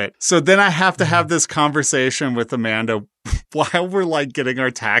describe it." So then I have to have this conversation with Amanda while we're like getting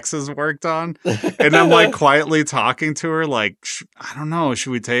our taxes worked on. And I'm like quietly talking to her like, I don't know, should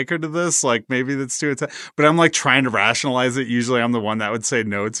we take her to this? Like maybe that's too intense. But I'm like trying to rationalize it. Usually I'm the one that would say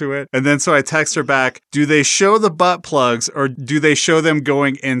no to it. And then so I text her back, do they show the butt plugs or do they show them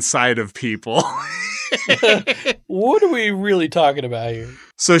going inside of people? What are we really talking about here?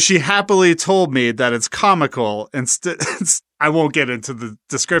 So she happily told me that it's comical. I won't get into the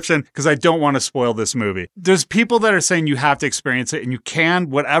description because I don't want to spoil this movie. There's people that are saying you have to experience it, and you can.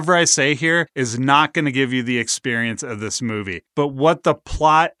 Whatever I say here is not going to give you the experience of this movie. But what the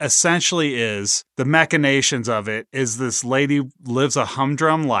plot essentially is, the machinations of it, is this lady lives a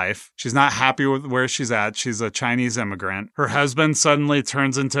humdrum life. She's not happy with where she's at. She's a Chinese immigrant. Her husband suddenly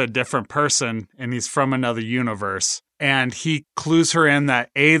turns into a different person, and he's from another universe. And he clues her in that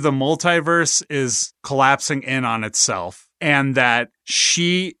the multiverse is collapsing in on itself and that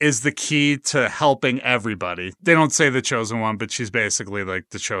she is the key to helping everybody. They don't say the chosen one, but she's basically like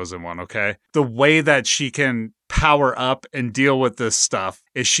the chosen one, okay? The way that she can power up and deal with this stuff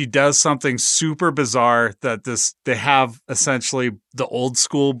is she does something super bizarre that they have essentially the old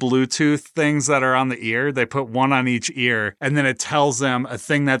school Bluetooth things that are on the ear. They put one on each ear and then it tells them a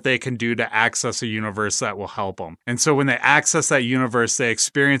thing that they can do to access a universe that will help them. And so when they access that universe, they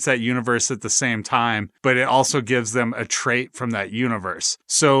experience that universe at the same time, but it also gives them a trait from that universe.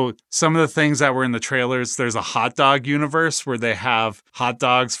 So some of the things that were in the trailers, there's a hot dog universe where they have hot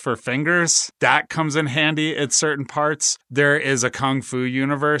dogs for fingers. That comes in handy at certain parts. There is a kung fu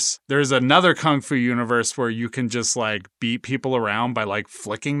universe. There's another kung fu universe where you can just like beat people around by like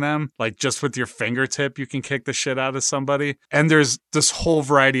flicking them. Like just with your fingertip, you can kick the shit out of somebody. And there's this whole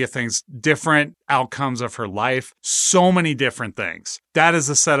variety of things, different outcomes of her life, so many different things. That is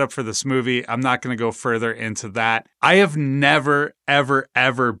the setup for this movie. I'm not going to go further into that. I have never, ever,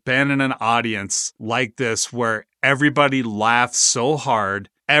 ever been in an audience like this where everybody laughed so hard.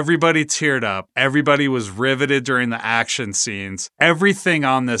 Everybody teared up. Everybody was riveted during the action scenes. Everything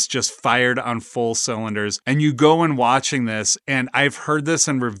on this just fired on full cylinders. And you go and watching this, and I've heard this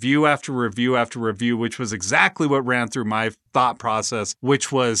in review after review after review, which was exactly what ran through my thought process,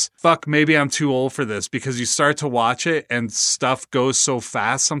 which was, fuck, maybe I'm too old for this, because you start to watch it and stuff goes so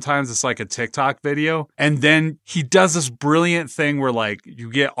fast. Sometimes it's like a TikTok video. And then he does this brilliant thing where like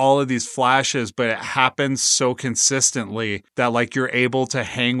you get all of these flashes, but it happens so consistently that like you're able to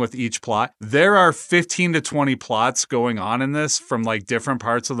hang with each plot. There are 15 to 20 plots going on in this from like different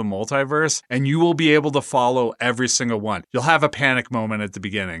parts of the multiverse, and you will be able to follow every single one. You'll have a panic moment at the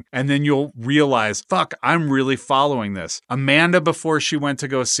beginning, and then you'll realize, fuck, I'm really following this. Amanda, before she went to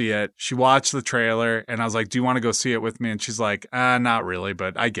go see it, she watched the trailer, and I was like, do you want to go see it with me? And she's like, not really,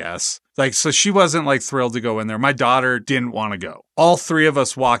 but I guess. Like, so she wasn't like thrilled to go in there. My daughter didn't want to go. All three of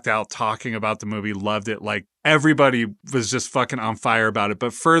us walked out talking about the movie, loved it. Like, everybody was just fucking on fire about it.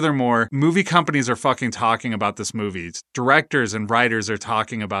 But furthermore, movie companies are fucking talking about this movie. Directors and writers are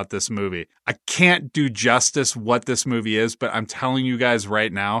talking about this movie. I can't do justice what this movie is, but I'm telling you guys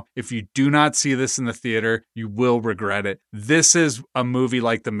right now, if you do not see this in the theater, you will regret it. This is a movie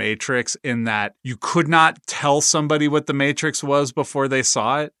like The Matrix in that you could not tell somebody what The Matrix was before they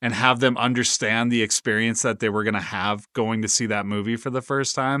saw it and have them understand the experience that they were going to have going to see that movie for the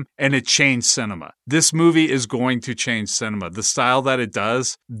first time. And it changed cinema. This movie is going to change cinema. The style that it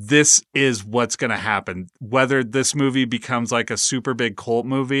does, this is what's going to happen. Whether this movie becomes like a super big cult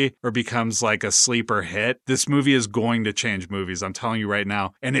movie or becomes like a sleeper hit, this movie is going to change movies. I'm telling you right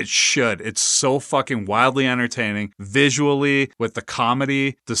now. And it should. It's so fucking wildly entertaining. Visually, with the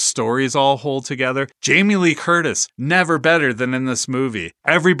comedy, the stories all hold together. Jamie Lee Curtis, never better than in this movie.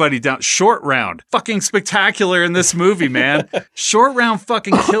 Everybody down. Short Round, fucking spectacular in this movie, man. Short Round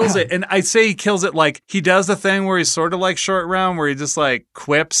fucking kills it. And I say he kills it like he does a thing where he's sort of like Short Round, where he just like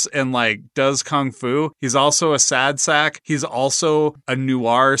quips and like does kung fu. He's also a sad sack. He's also a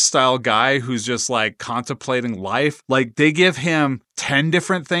noir style guy who's just like contemplating life. Like they give him 10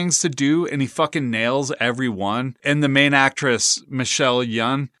 different things to do and he fucking nails every one. And the main actress, Michelle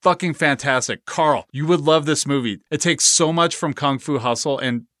Yeoh, fucking fantastic. Carl, you would love this movie. It takes so much from Kung Fu Hustle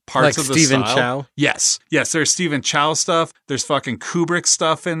and parts like of the Stephen style. Chow? Yes. There's Stephen Chow stuff. There's fucking Kubrick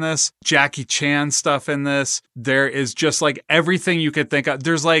stuff in this. Jackie Chan stuff in this. There is just like everything you could think of.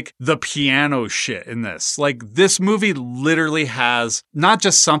 There's like the piano shit in this. Like this movie literally has not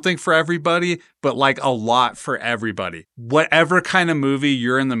just something for everybody, but like a lot for everybody. Whatever kind of movie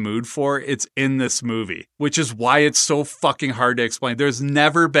you're in the mood for, it's in this movie, which is why it's so fucking hard to explain. There's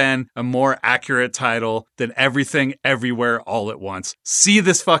never been a more accurate title than Everything Everywhere All at Once. See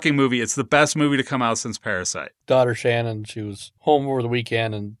this fucking movie. It's the best movie to come out since Parasite. Daughter Shannon, she was home over the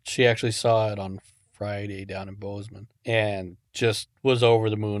weekend and she actually saw it on Friday down in Bozeman and just was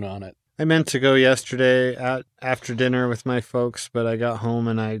over the moon on it. I meant to go yesterday after dinner with my folks, but I got home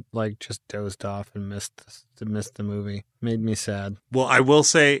and I like just dozed off and missed the movie. Made me sad. Well, I will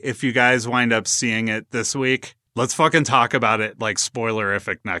say if you guys wind up seeing it this week, let's fucking talk about it like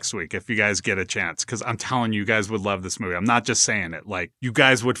spoilerific next week if you guys get a chance, because I'm telling you, you guys would love this movie. I'm not just saying it. Like, you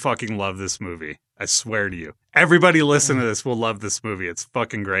guys would fucking love this movie. I swear to you. Everybody listen to this will love this movie. It's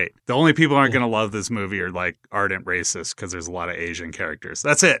fucking great. The only people who aren't going to love this movie are like ardent racists because there's a lot of Asian characters.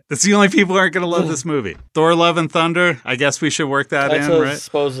 That's it. That's the only people who aren't going to love this movie. Thor: Love and Thunder. I guess we should work that in, right? That's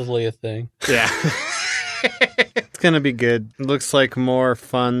supposedly a thing. Yeah. It's going to be good. Looks like more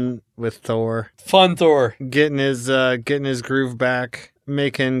fun with Thor. Fun Thor. Getting his groove back,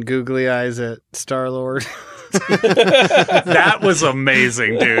 making googly eyes at Star-Lord. That was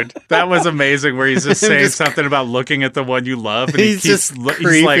amazing, dude. That was amazing where he's just saying something about looking at the one you love and he's just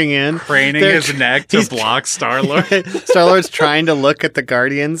creeping in, craning his neck to block Star-Lord. Star-Lord's trying to look at the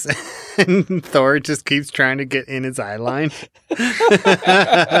Guardians and Thor just keeps trying to get in his eye line.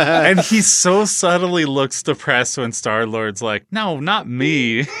 And he so subtly looks depressed when Star-Lord's like, no, not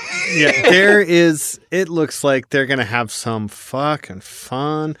me. Yeah, it looks like they're going to have some fucking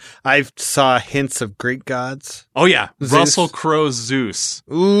fun. I saw hints of Greek gods. Oh, yeah. Zeus. Russell Crowe's Zeus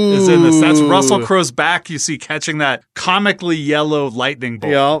Ooh. is in this. That's Russell Crowe's back. You see catching that comically yellow lightning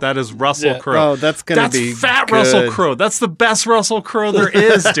bolt. Yep. That is Russell Crowe. Oh, that's going to be fat good. Russell Crowe. That's the best Russell Crowe there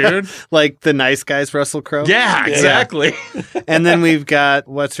is, dude. like the nice guys, Russell Crowe. Yeah, exactly. And then we've got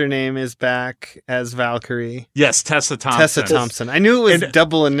what's her name is back as Valkyrie. Yes, Tessa Thompson. Tessa Thompson. I knew it was And-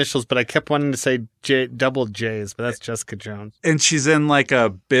 double initials, but I kept wanting to say double J's, but that's Jessica Jones. And she's in like a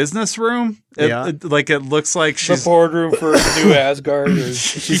business room. Yeah. It looks like The she's boardroom for New Asgard. Or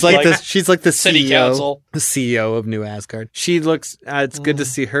She's like the City CEO, Council. the CEO of New Asgard. She looks. It's good to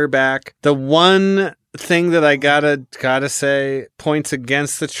see her back. The one thing that I gotta say points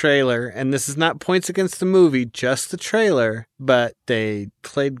against the trailer, and this is not points against the movie, just the trailer. But they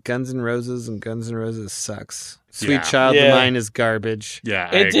played Guns N' Roses, and Guns N' Roses sucks. Sweet Yeah. Child Yeah. of Mine is garbage. Yeah,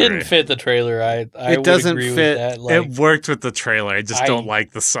 I It didn't agree. fit the trailer. I would doesn't agree fit. with that. Like, It worked with the trailer. I just don't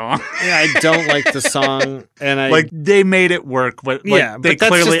like the song. Yeah, I don't like the song, and I Like they made it work, but like, Yeah, they but that's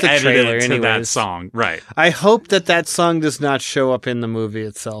clearly just the edited trailer it to that anyways. song. Right. I hope that song does not show up in the movie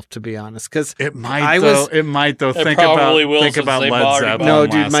itself. To be honest, because It might I though. was- It might though. It Think about probably will think since about they've Led already Zeppelin. no,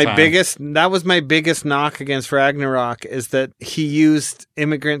 dude, last time. that was my biggest knock against Ragnarok is that he used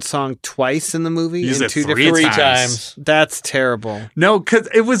 "Immigrant Song" twice in the movie Use in it two three different. times. That's terrible. No, because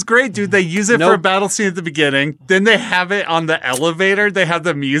it was great, dude. They use it for a Nope. battle scene at the beginning. Then they have it on the elevator. They have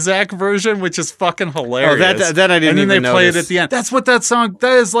the Muzak version, which is fucking hilarious. that I didn't And then even they play it notice. at the end. That's what that song.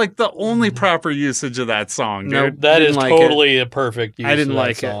 That is like the only proper usage of that song, dude. Nope. that Didn't is like it. totally a perfect use I didn't of that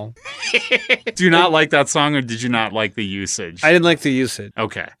like it. song. Do you not like that song, or did you not like the usage? I didn't like the usage.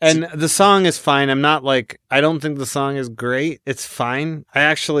 Okay. And the song is fine. I don't think the song is great. It's fine. I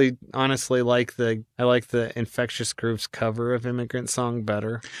actually honestly like the Infectious Grooves cover of Immigrant Song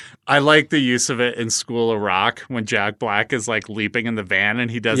better. I like the use of it in School of Rock when Jack Black is like leaping in the van and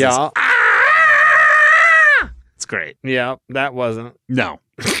he does this. Yeah. It's great. Yeah, that wasn't. No.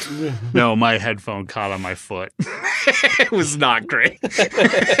 No, my headphone caught on my foot. It was not great.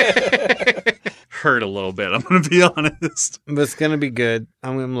 Hurt a little bit, I'm going to be honest. But it's going to be good.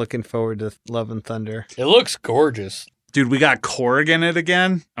 I'm looking forward to Love and Thunder. It looks gorgeous. Dude, we got Korg in it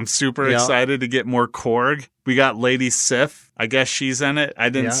again. I'm super Yeah. excited to get more Korg. We got Lady Sif. I guess she's in it. I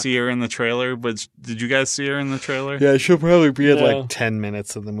didn't Yeah. see her in the trailer, but did you guys see her in the trailer? Yeah, she'll probably be in No. like 10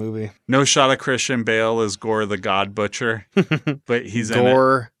 minutes of the movie. No shot of Christian Bale as Gore the God Butcher, but he's in it.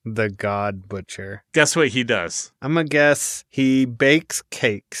 Gore the God Butcher. Guess what he does? I'm going to guess he bakes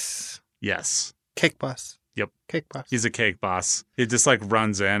cakes. Yes. Cake boss. Yep. Cake boss. He's a cake boss. He just like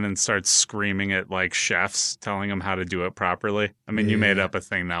runs in and starts screaming at like chefs, telling them how to do it properly. I mean, you made Yeah. up a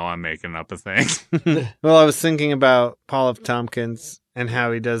thing. Now I'm making up a thing. Well, I was thinking about Paul F. Tompkins and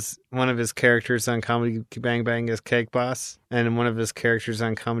how he does one of his characters on Comedy Bang Bang is Cake Boss, and one of his characters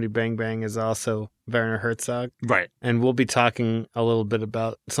on Comedy Bang Bang is also Werner Herzog. Right. And we'll be talking a little bit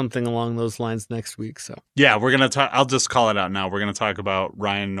about something along those lines next week. So Yeah, we're going to talk. I'll just call it out now. We're going to talk about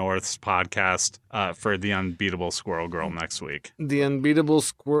Ryan North's podcast for The Unbeatable Squirrel Girl next week. the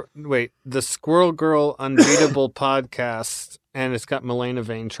the Squirrel Girl Unbeatable podcast, and it's got Milena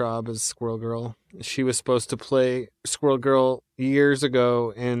Vaintraub as Squirrel Girl. She was supposed to play Squirrel Girl years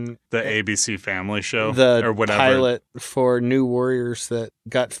ago in The ABC Family Show the or whatever. pilot for New Warriors that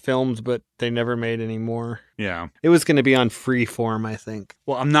got filmed, but they never made any more. Yeah. It was going to be on Freeform, I think.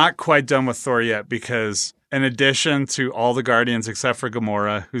 Well, I'm not quite done with Thor yet because in addition to all the Guardians except for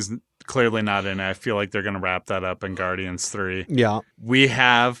Gamora, who's clearly not in it, I feel like they're going to wrap that up in Guardians 3. Yeah. We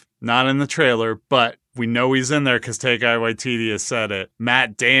have, not in the trailer, but we know he's in there because Taika Waititi has said it.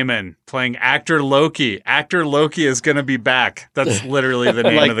 Matt Damon playing actor Loki. Actor Loki is going to be back. That's literally the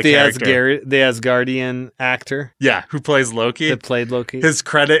name Like of the the character. the Asgardian actor Yeah, who plays Loki. that played Loki. His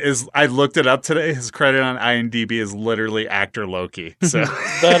credit is, I looked it up today, his credit on IMDb is literally actor Loki. So,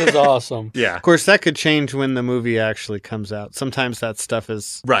 That is awesome. yeah. Of course, that could change when the movie actually comes out. Sometimes that stuff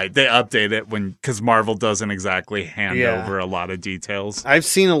is... Right, they update it because Marvel doesn't exactly hand Yeah. over a lot of details. I've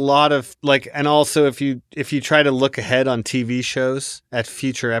seen a lot of and also if you try to look ahead on TV shows at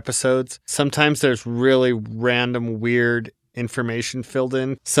future episodes, sometimes there's really random weird information filled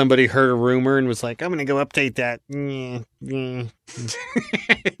in. Somebody heard a rumor and was like, I'm going to go update that.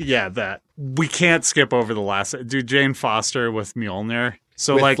 Yeah, that. We can't skip over the last. Dude, Jane Foster with Mjolnir.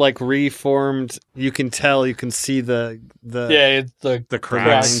 So With like reformed, you can see the Yeah, it's the the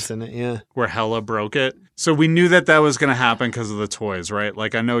cracks lines in it. Yeah. where Hela broke it. So we knew that was going to happen because of the toys, right?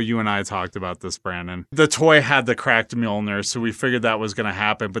 Like I know you and I talked about this, Brandon. The toy had the cracked Mjolnir, so we figured that was going to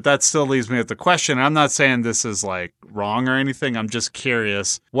happen. But that still leaves me with the question. I'm not saying this is like wrong or anything. I'm just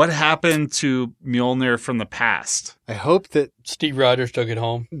curious. What happened to Mjolnir from the past? I hope that Steve Rogers took it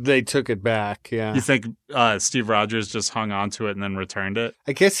home. they took it back. Yeah. You think Steve Rogers just hung on to it and then returned it?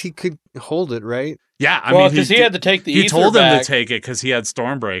 I guess he could hold it, right? Yeah, I Well, mean, because he had to take the he ether told him back. to take it because he had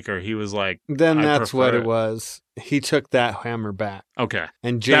Stormbreaker. He was like, Then I that's what prefer it was. He took that hammer back. Okay,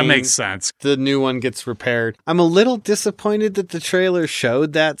 And Jane, that makes sense. the new one gets repaired. I'm a little disappointed that the trailer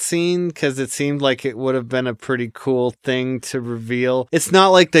showed that scene because it seemed like it would have been a pretty cool thing to reveal. It's not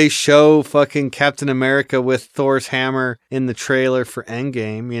like they show fucking Captain America with Thor's hammer in the trailer for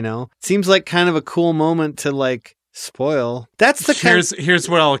Endgame, you know? Seems like kind of a cool moment to like spoil. That's the kind Here's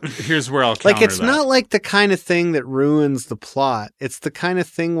where I'll counter like it's that. not like the kind of thing that ruins the plot. It's the kind of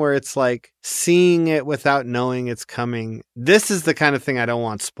thing where it's like seeing it without knowing it's coming. This is the kind of thing I don't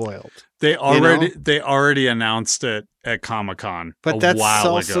want spoiled. They already announced it at Comic-Con But a that's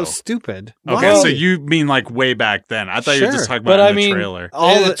while also ago. stupid. Okay, Why? so you mean like way back then? I thought you were Sure. just talking But about I in the mean, trailer.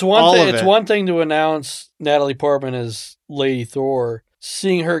 it's one thing. of It's it. one thing to announce Natalie Portman as Lady Thor.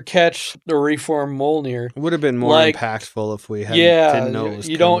 Seeing her catch the reformed Mjolnir, It would have been more like, impactful if we didn't know it was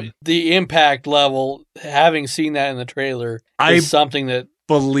you coming. don't. The impact level, having seen that in the trailer, is something that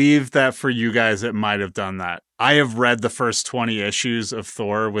Believe that for you guys, it might have done that. I have read the first 20 issues of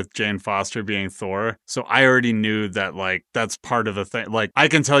Thor with Jane Foster being Thor. So I already knew that, like, that's part of the thing. Like, I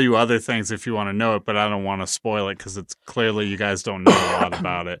can tell you other things if you want to know it, but I don't want to spoil it because it's clearly you guys don't know a lot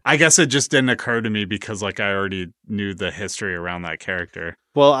about it. I guess it just didn't occur to me because, like, I already knew the history around that character.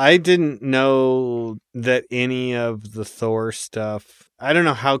 Well, I didn't know that any of the Thor stuff. I don't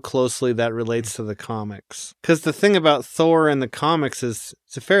know how closely that relates to the comics. Because the thing about Thor in the comics is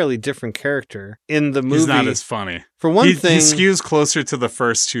it's a fairly different character. In the movie, He's not as funny. For one he thing, skews closer to the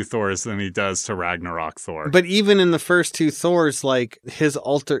first two Thors than he does to Ragnarok Thor. but even in the first two Thors, like his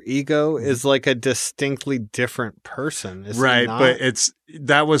alter ego is like a distinctly different person. Is he right, not? but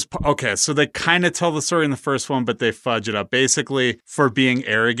okay. So they kind of tell the story in the first one, but they fudge it up. Basically, for being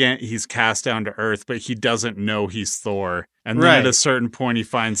arrogant, he's cast down to earth, but he doesn't know he's Thor. And then at a certain point, he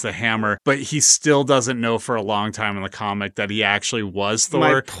finds the hammer, but he still doesn't know for a long time in the comic that he actually was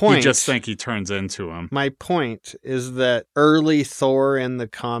Thor. You just think he turns into him. My point is that early Thor in the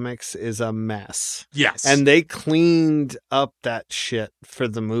comics is a mess. Yes. And they cleaned up that shit for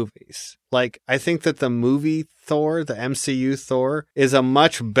the movies. Like, I think that the movie Thor, the MCU Thor, is a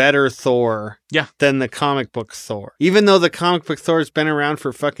much better Thor than the comic book Thor. Even though the comic book Thor has been around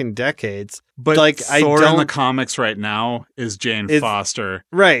for fucking decades. But like, Thor in the comics right now is Jane Foster.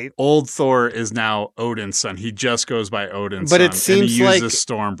 Right. Old Thor is now Odin's son. He just goes by Odin's but son. It seems and he like uses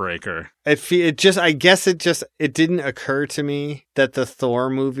Stormbreaker. It didn't occur to me that the Thor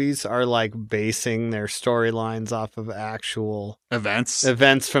movies are like basing their storylines off of actual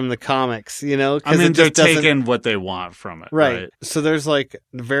events from the comics, you know? I mean, they're taking what they want from it. Right. So there's like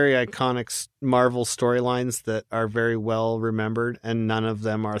very iconic Marvel storylines that are very well remembered, and none of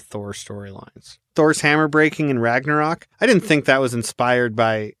them are Thor storylines. Thor's hammer breaking in Ragnarok, I didn't think that was inspired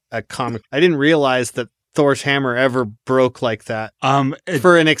by a comic. I didn't realize that Thor's hammer ever broke like that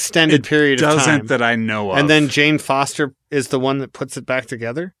for an extended period of time. Doesn't that I know of. And then Jane Foster is the one that puts it back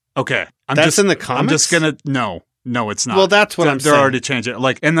together? Okay. That's in the comics? I'm just going to... No, it's not. Well, that's what I'm saying. They're already changing it.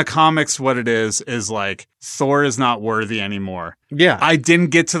 Like, in the comics, what it is like, Thor is not worthy anymore. Yeah. I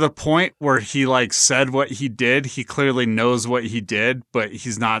didn't get to the point where he, like, said what he did. He clearly knows what he did, but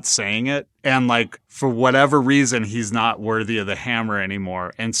he's not saying it. And, like, for whatever reason, he's not worthy of the hammer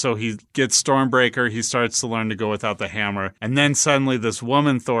anymore. And so he gets Stormbreaker. He starts to learn to go without the hammer. And then suddenly this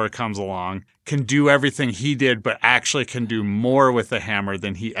woman Thor comes along, can do everything he did, but actually can do more with the hammer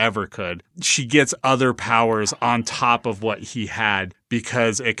than he ever could. She gets other powers on top of what he had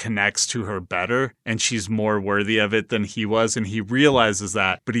because it connects to her better and she's more worthy of it than he was. And he realizes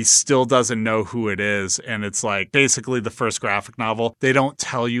that, but he still doesn't know who it is. And it's like basically the first graphic novel. They don't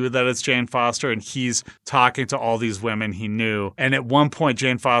tell you that it's Jane Foster, and he's talking to all these women he knew. And at one point,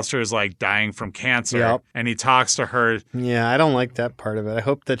 Jane Foster is like dying from cancer and he talks to her. Yeah, I don't like that part of it. I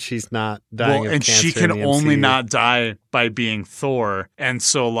hope that she's not dying of and cancer. She can in the only MCU. not die by being Thor. And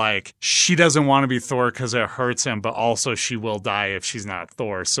so like she doesn't want to be Thor because it hurts him, but also she will die if she's not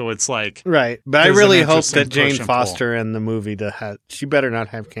Thor. So it's like right. But I there's really an hope interesting that Jane push and Foster in the movie she better not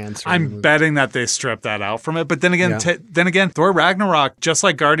have cancer. I'm betting that they strip that out from it. But then again, Thor Ragnarok, just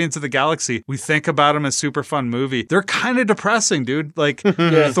like Guardians of the Galaxy, we think about them as super fun movie. They're kind of depressing, dude. Like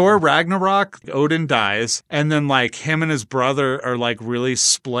Thor Ragnarok, Odin dies, and then like him and his brother are like really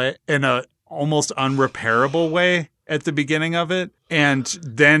split in a almost unrepairable way. at the beginning of it. And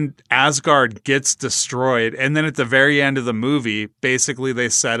then Asgard gets destroyed. And then at the very end of the movie, basically they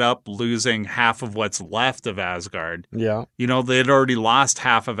set up losing half of what's left of Asgard. Yeah. You know, they had already lost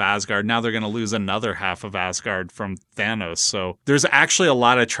half of Asgard. Now they're going to lose another half of Asgard from Thanos. So there's actually a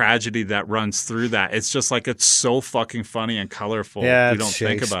lot of tragedy that runs through that. It's just like it's so fucking funny and colorful. Yeah, we don't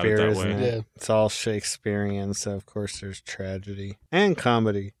think about it that isn't way. it? Yeah. It's all Shakespearean, so of course there's tragedy and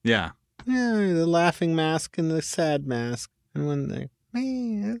comedy. Yeah. Yeah, the laughing mask and the sad mask. And when they,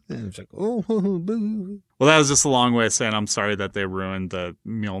 man, it's like, oh, boo. Well, that was just a long way of saying I'm sorry that they ruined the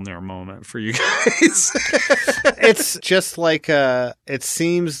Mjolnir moment for you guys. It's just like, it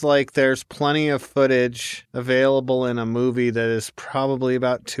seems like there's plenty of footage available in a movie that is probably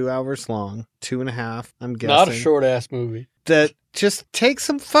about 2 hours long, 2.5, I'm guessing. Not a short ass movie. That just take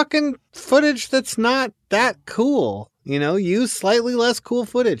some fucking footage that's not that cool. You know, use slightly less cool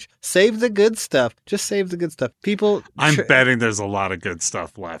footage. Save the good stuff. Just save the good stuff. People, I'm betting there's a lot of good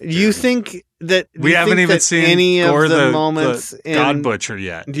stuff left. you dude. think that We haven't even seen any Gore of the moments the God Butcher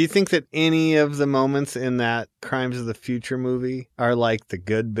yet. Do you think that any of the moments in that Crimes of the Future movie are like the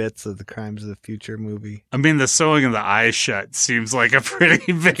good bits of the Crimes of the Future movie? I mean, the sewing of the eyes shut seems like a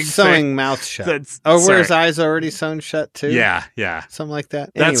pretty big Sewing thing. mouth shut. That's- Or were his sorry. eyes already sewn shut too? Yeah, yeah. Something like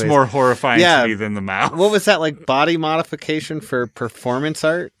that. That's Anyways, more horrifying Yeah. to me than the mouth. What was that, like body modification for performance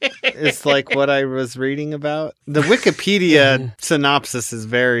art? It's like what I was reading about. The Wikipedia synopsis is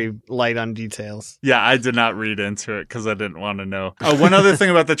very light on details. Yeah, I did not read into it because I didn't want to know. Oh, one other thing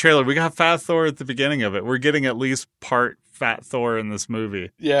about the trailer. We got Fat Thor at the beginning of it. We're getting at least part Fat Thor in this movie.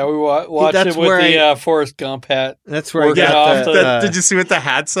 Yeah, we watched That's it with where the Forrest Gump hat. That's where I Working got off the, the- Did you see what the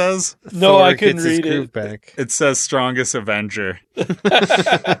hat says? No, Thor I couldn't gets his read groove it. back. It says Strongest Avenger.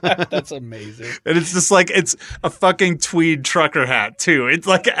 That's amazing. And it's just like, it's a fucking tweed trucker hat, too. It's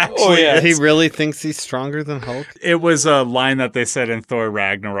like actually. yeah. He really thinks he's stronger than Hulk? It was a line that they said in Thor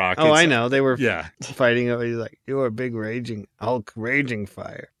Ragnarok. Oh, I know. They were Yeah. fighting over. He's like, "You're a big raging Hulk, raging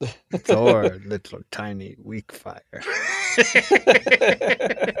fire. Thor, little tiny weak fire."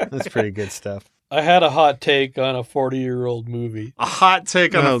 That's pretty good stuff. I had a hot take on a 40-year-old movie. A hot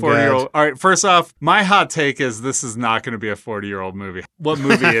take on Oh, a 40-year-old. All right, first off, my hot take is this is not going to be a 40-year-old movie. What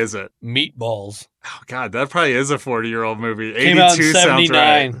movie is it? Meatballs. Oh, God, that probably is a 40-year-old movie. Came out in 82 sounds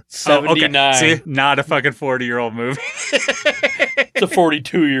 79. right. 79. Oh, okay. See, not a fucking 40-year-old movie. It's a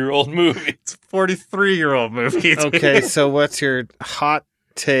 42-year-old movie. It's a 43-year-old movie. Okay, so what's your hot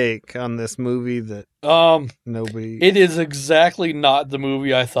take on this movie that nobody... It is exactly not the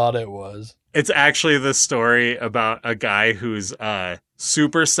movie I thought it was. It's actually the story about a guy who's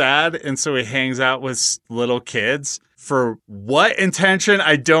super sad, and so he hangs out with little kids. For what intention,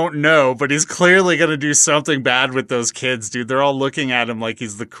 I don't know, but he's clearly going to do something bad with those kids, dude. They're all looking at him like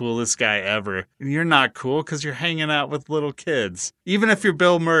he's the coolest guy ever. And you're not cool because you're hanging out with little kids, even if you're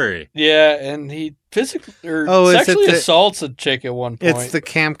Bill Murray. Yeah, and he physically or is it sexually the- assaults a chick at one point. It's the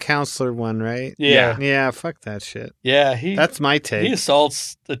camp counselor one, right? Yeah. Yeah, fuck that shit. Yeah, he That's my take. he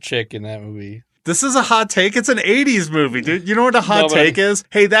assaults the chick in that movie. This is a hot take. It's an 80s movie, dude. You know what a hot No, but- take is?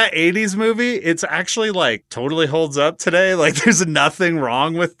 Hey, that 80s movie, it's actually like totally holds up today. Like there's nothing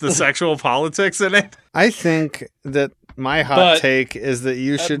wrong with the sexual politics in it. I think that my hot But, take is that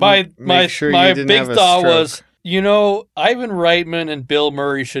you should my make sure my you didn't big have a thought stroke. was, Ivan Reitman and Bill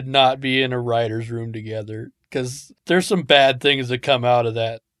Murray should not be in a writer's room together because there's some bad things that come out of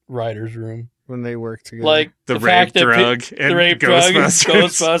that writer's room. when they work together. Like The rape fact that drug and the rape drug and Ghostbusters.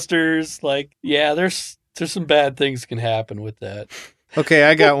 Ghostbusters. Like, yeah, there's some bad things can happen with that. Okay,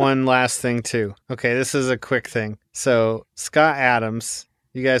 I got one last thing too. Okay, this is a quick thing. So Scott Adams,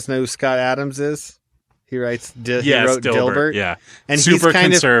 you guys know who Scott Adams is? He writes. He Yes, wrote Dilbert. Yeah. and Super he's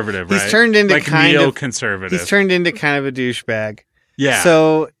kind conservative, of right? he's turned into like kind of neoconservative. he's turned into kind of a douchebag. yeah.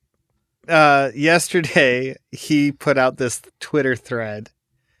 So yesterday he put out this Twitter thread,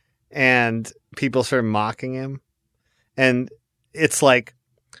 and people started mocking him, and it's like,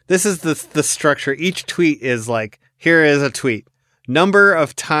 this is the structure. Each tweet is like, here is a tweet. Number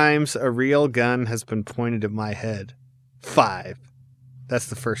of times a real gun has been pointed at my head. 5. That's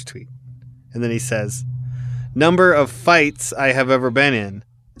the first tweet. And then he says, number of fights I have ever been in.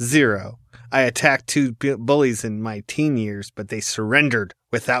 0. I attacked 2 bullies in my teen years, but they surrendered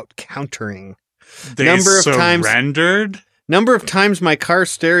without countering. They number of times- surrendered? Number of times my car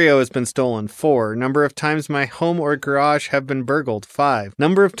stereo has been stolen. 4. Number of times my home or garage have been burgled. 5.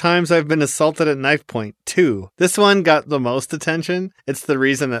 Number of times I've been assaulted at knife point. 2. This one got the most attention. It's the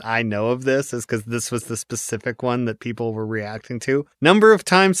reason that I know of this is because this was the specific one that people were reacting to. Number of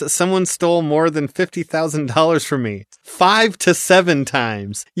times someone stole more than $50,000 from me. 5 to 7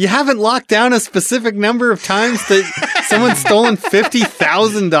 times. You haven't locked down a specific number of times that someone's stolen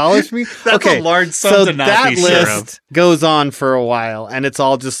 $50,000 from me? That's a large sum to not that be sure list of. goes on for a while, and it's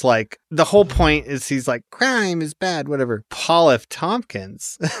all just like, the whole point is he's like, crime is bad, whatever. Paul F.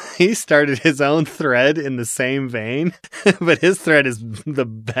 Tompkins, he started his own thread in the same vein, but his thread is the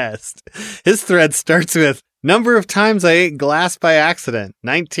best. His thread starts with, number of times I ate glass by accident,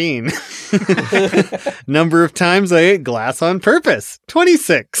 19. Number of times I ate glass on purpose,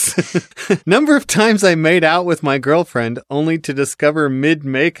 26. Number of times I made out with my girlfriend only to discover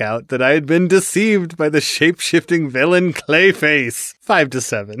mid-makeout that I had been deceived by the shape-shifting villain Clayface, 5 to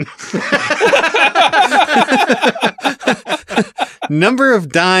 7. Number of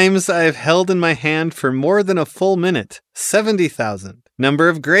dimes I have held in my hand for more than a full minute, 70,000. Number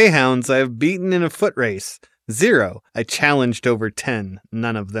of greyhounds I have beaten in a foot race, 0. I challenged over 10.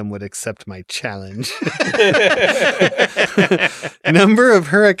 None of them would accept my challenge. Number of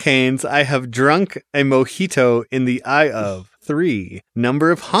hurricanes I have drunk a mojito in the eye of. 3.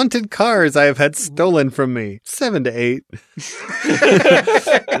 Number of haunted cars I have had stolen from me. 7 to 8.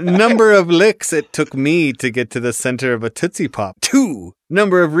 Number of licks it took me to get to the center of a Tootsie Pop. 2.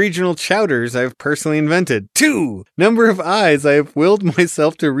 Number of regional chowders I have personally invented. 2. Number of eyes I have willed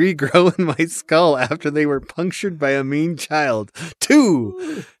myself to regrow in my skull after they were punctured by a mean child.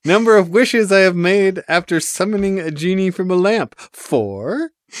 2. Number of wishes I have made after summoning a genie from a lamp. 4.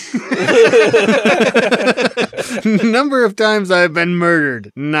 Number of times I have been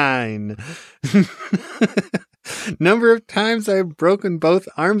murdered. 9. Number of times I have broken both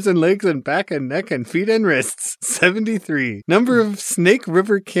arms and legs and back and neck and feet and wrists. 73. Number of Snake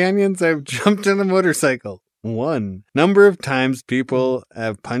River canyons I have jumped on a motorcycle. 1. Number of times people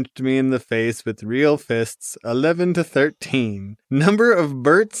have punched me in the face with real fists. 11 to 13. Number of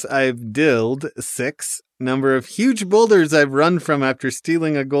Berts I've dilled. 6. Number of huge boulders I've run from after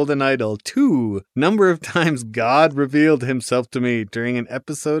stealing a golden idol. 2. Number of times God revealed himself to me during an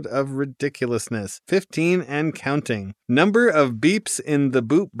episode of ridiculousness. 15 and counting. Number of beeps in the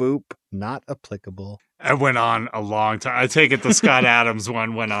boop boop. Not applicable. It went on a long time. I take it the Scott Adams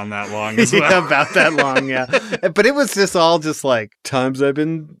one went on that long as well. Yeah, about that long, yeah. But it was just all just like, times I've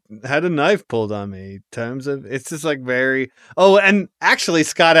had a knife pulled on me. It's just like very... Oh, and actually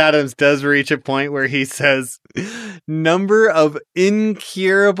Scott Adams does reach a point where he says, number of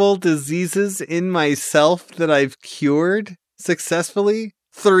incurable diseases in myself that I've cured successfully.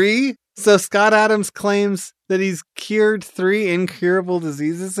 3. So Scott Adams claims that he's cured 3 incurable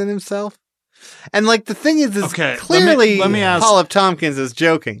diseases in himself. And like the thing is okay, clearly let me ask, Paul F. Tompkins is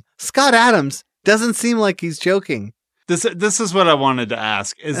joking. Scott Adams doesn't seem like he's joking. This is what I wanted to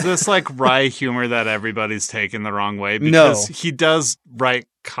ask. Is this like wry humor that everybody's taking the wrong way? Because he does write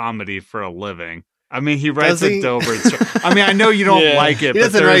comedy for a living. I mean, he writes a Dilbert. I mean, I know you don't like it,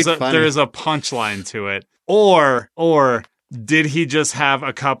 but there's a punchline to it. Or did he just have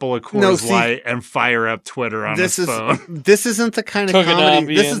a couple of Coors Light and fire up Twitter on his phone? This isn't the kind of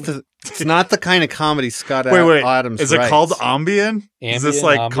comedy. It's not the kind of comedy Scott Adams Is writes. it called Ambien? Is this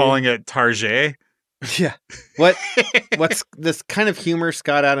like Ambien? calling it Target? Yeah. What's this kind of humor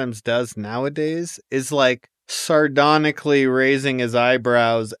Scott Adams does nowadays is like sardonically raising his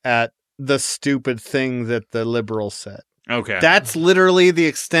eyebrows at the stupid thing that the liberals said. Okay. That's literally the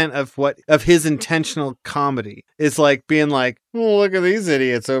extent of his intentional comedy is like being like, oh, look at these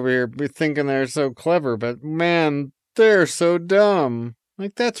idiots over here thinking they're so clever, but man, they're so dumb.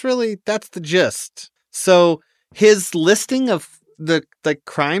 Like that's the gist. So his listing of the like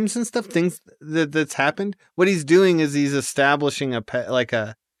crimes and stuff, things that's happened, what he's doing is he's establishing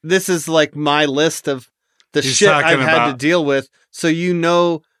this is like my list of the shit I've had to deal with. So you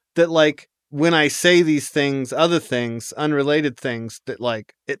know that like, when I say these things, other things, unrelated things, that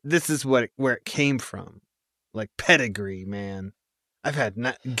like, this is where it came from. Like pedigree, man. I've had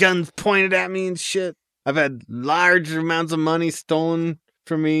guns pointed at me and shit. I've had large amounts of money stolen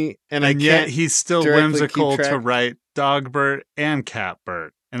from me. And yet he's still whimsical to write Dogbert and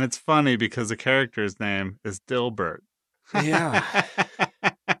Catbert. And it's funny because the character's name is Dilbert. Yeah.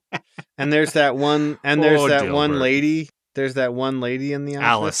 And there's that one, one lady. There's that one lady in the office.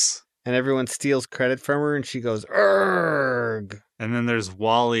 Alice. And everyone steals credit from her, and she goes, "Erg." And then there's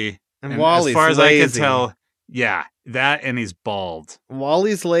Wally. And Wally's as far as lazy. I can tell, Yeah, that and he's bald.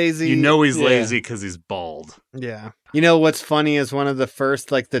 Wally's lazy. You know he's Yeah. lazy because he's bald. Yeah. You know what's funny is one of the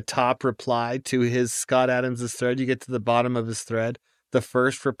first, like the top reply to his Scott Adams' thread, you get to the bottom of his thread, the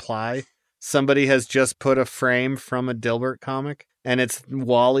first reply, somebody has just put a frame from a Dilbert comic, and it's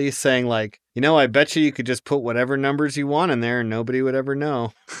Wally saying like, you know, I bet you could just put whatever numbers you want in there and nobody would ever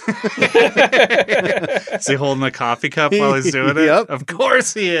know. Is he holding a coffee cup while he's doing it? Yep. Of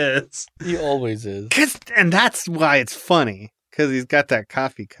course he is. He always is. And that's why it's funny, because he's got that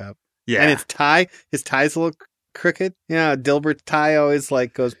coffee cup. Yeah. And his tie's a little crooked. You know, Dilbert's tie always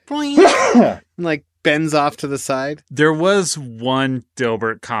like goes boing, and like bends off to the side. There was one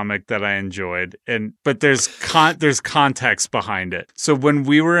Dilbert comic that I enjoyed, but there's context behind it. So when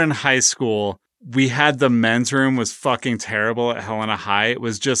we were in high school, we had the men's room was fucking terrible at Helena High. It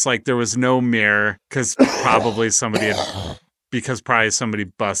was just like there was no mirror because probably somebody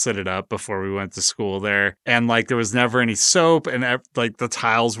busted it up before we went to school there. And like there was never any soap and like the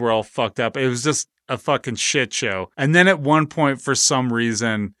tiles were all fucked up. It was just a fucking shit show. And then at one point, for some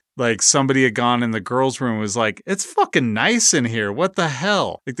reason, like somebody had gone in the girls' room and was like, it's fucking nice in here. What the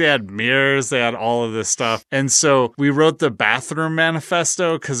hell? Like they had mirrors, they had all of this stuff. And so we wrote the bathroom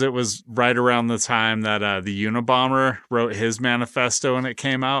manifesto because it was right around the time that the Unabomber wrote his manifesto and it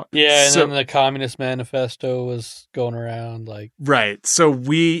came out. Yeah, and So- then the Communist Manifesto was going around. Like, Right. So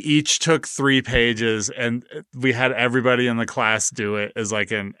we each took 3 pages and we had everybody in the class do it as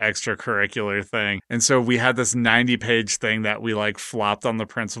like an extracurricular thing. And so we had this 90-page thing that we like flopped on the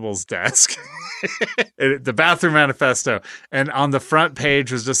principal's desk. The bathroom manifesto. And on the front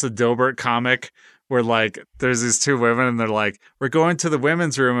page was just a Dilbert comic where like there's these 2 women and they're like, we're going to the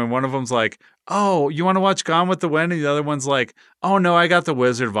women's room. And one of them's like, oh, you want to watch Gone with the Wind? And the other one's like, oh no, I got the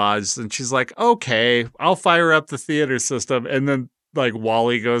Wizard of Oz. And she's like, okay, I'll fire up the theater system. And then like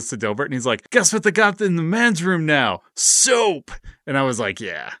Wally goes to Dilbert and he's like, guess what they got in the men's room now? Soap. And I was like,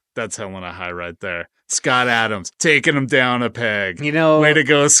 yeah, that's Helena High right there. Scott Adams taking him down a peg. You know, Way to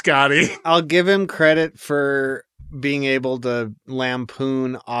go, Scotty. I'll give him credit for being able to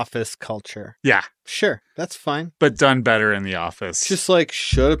lampoon office culture. Yeah, Sure, that's fine. but done better in The Office. Just like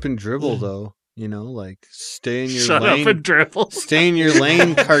shut up and dribble, though. You know, like stay in your shut lane. up and dribble. Stay in your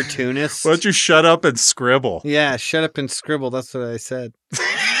lane, cartoonist. Why don't you shut up and scribble? Yeah, shut up and scribble. That's what I said.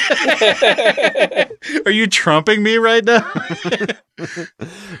 Are you trumping me right now?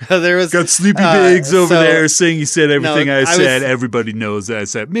 There was Got Sleepy Uh, Pigs over so- there saying you said everything No, I I said. was- Everybody knows that I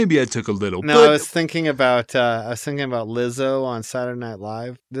said. Maybe I took a little. No, but I was thinking about Lizzo on Saturday Night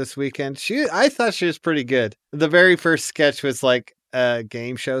Live this weekend. I thought she was pretty good. The very first sketch was like a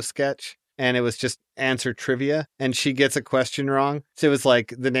game show sketch, and it was just answer trivia, and she gets a question wrong. So it was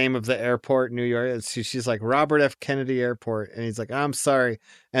like the name of the airport in New York. And she's like Robert F. Kennedy Airport, and he's like, I'm sorry.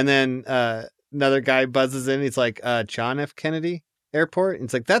 And then another guy buzzes in. He's like, John F. Kennedy Airport. And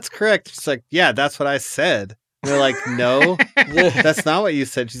it's like, that's correct. She's like, yeah, that's what I said. And they're like, no, that's not what you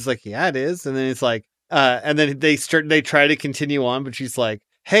said. She's like, yeah, it is. And then it's like, and then they try to continue on, but she's like,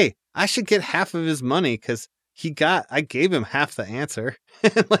 hey, I should get half of his money because I gave him half the answer.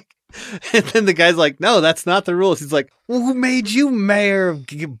 And then the guy's like, no, that's not the rules. He's like, well, who made you mayor of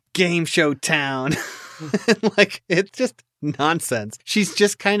Game Show Town? And like, it's just nonsense. She's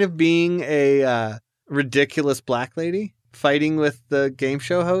just kind of being a ridiculous black lady fighting with the game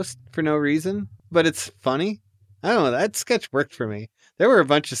show host for no reason, but it's funny. I don't know. That sketch worked for me. There were a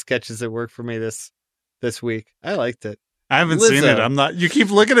bunch of sketches that worked for me this week. I liked it. I haven't seen it. Lizzo. I'm not. You keep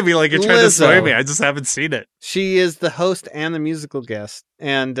looking at me like you're trying to sway Lizzo. me. I just haven't seen it. She is the host and the musical guest.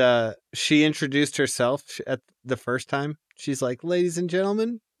 And she introduced herself at the first time. She's like, ladies and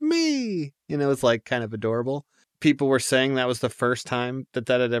gentlemen, me. You know, it's like kind of adorable. People were saying that was the first time that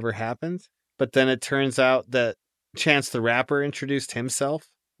had ever happened. But then it turns out that Chance the Rapper introduced himself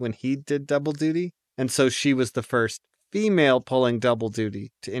when he did Double Duty. And so she was the first female pulling Double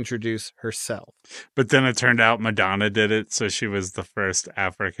Duty to introduce herself. But then it turned out Madonna did it, so she was the first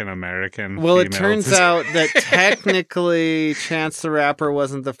African American. Well, it turns out that technically Chance the Rapper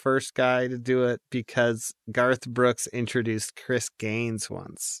wasn't the first guy to do it because Garth Brooks introduced Chris Gaines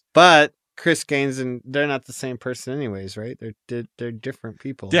once. But Chris Gaines and they're not the same person anyways, right? They're different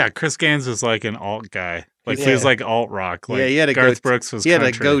people. Yeah, Chris Gaines was like an alt guy. Like he Yeah. was like alt rock. Like Yeah, he had a Garth goatee. Brooks was He had a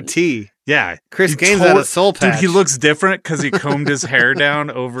country. goatee. Yeah. Chris He Gaines had a soul patch. Dude, he looks different because he combed his hair down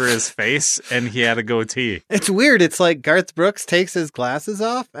over his face and he had a goatee. It's weird. It's like Garth Brooks takes his glasses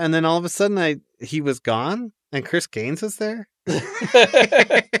off and then all of a sudden he was gone and Chris Gaines was there.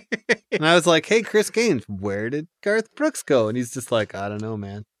 And I was like, hey, Chris Gaines, where did Garth Brooks go? And he's just like, I don't know,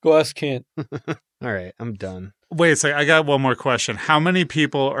 man. Go ask Kent. All right, I'm done. Wait a second. I got one more question. How many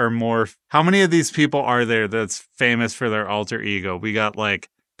of these people are there that's famous for their alter ego? We got like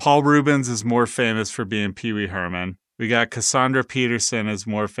Paul Rubens is more famous for being Pee Wee Herman. We got Cassandra Peterson is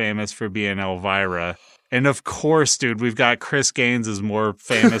more famous for being Elvira. And of course, dude, we've got Chris Gaines is more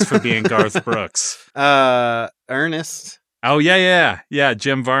famous for being Garth Brooks. Ernest. Oh, yeah.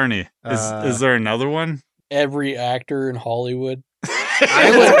 Jim Varney. Is there another one? Every actor in Hollywood.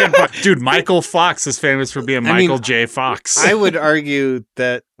 Dude, Michael Fox is famous for being Michael J. Fox. I would argue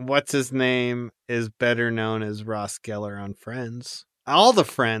that what's his name is better known as Ross Geller on Friends. All the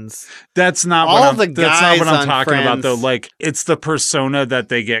Friends. That's not All what I'm, the that's not what guys I'm on talking about, though. Friends. Like, it's the persona that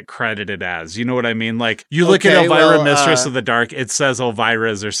they get credited as. You know what I mean? Like, you look Okay, at Elvira, well, Mistress of the Dark, it says Elvira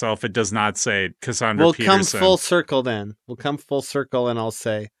as herself. It does not say Cassandra We'll Peterson. come full circle then. We'll come full circle and I'll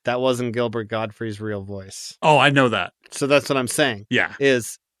say that wasn't Gilbert Gottfried's real voice. Oh, I know that. So that's what I'm saying. Yeah.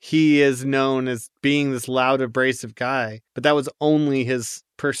 Is he is known as being this loud, abrasive guy, but that was only his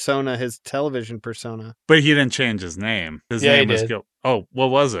persona, his television persona. But he didn't change his name. His Yeah, name he was did. Oh, what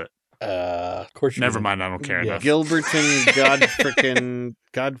was it? Of course you Never did. mind. I don't care Yeah. enough. Gilberton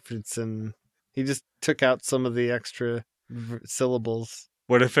Godfredson. He just took out some of the extra syllables.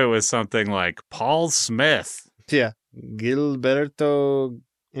 What if it was something like Paul Smith? Yeah. Gilberto.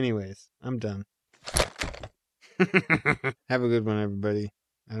 Anyways, I'm done. Have a good one, everybody.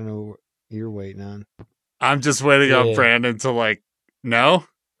 I don't know what you're waiting on. I'm just waiting on Yeah. Brandon to like, no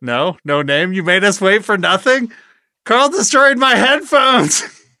name. You made us wait for nothing. Carl destroyed my headphones.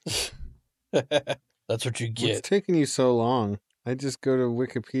 That's what you What's get. taking you so long? I just go to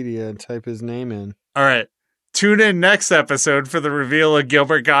Wikipedia and type his name in. All right. Tune in next episode for the reveal of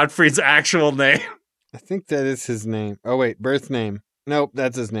Gilbert Gottfried's actual name. I think that is his name. Oh, wait, birth name. Nope,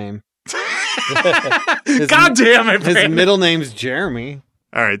 that's his name. God damn it, His Brandon. middle name's Jeremy.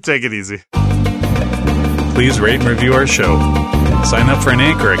 All right, take it easy. Please rate and review our show. Sign up for an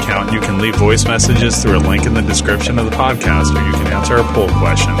Anchor account and you can leave voice messages through a link in the description of the podcast, or you can answer our poll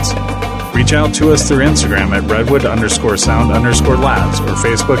questions. Reach out to us through Instagram at redwood_sound_labs or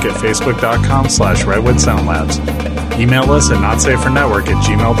Facebook at facebook.com/redwoodsoundlabs. Email us at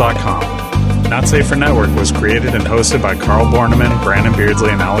notsafernetwork@gmail.com. Not Safe for Network was created and hosted by Carl Borneman, Brandon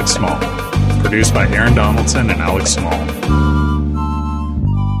Beardsley, and Alex Small. Produced by Aaron Donaldson and Alex Small.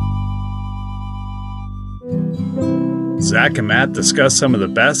 Zach and Matt discuss some of the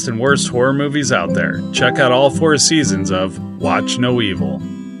best and worst horror movies out there. Check out all 4 seasons of Watch No Evil.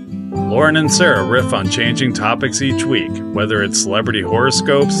 Lauren and Sarah riff on changing topics each week. Whether it's celebrity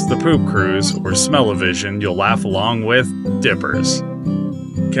horoscopes, the poop cruise, or smell-o-vision, you'll laugh along with Dippers.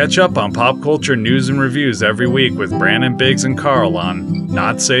 Catch up on pop culture news and reviews every week with Brandon Biggs and Carl on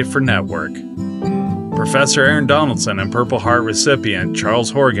Not Safe for Network. Professor Aaron Donaldson and Purple Heart recipient Charles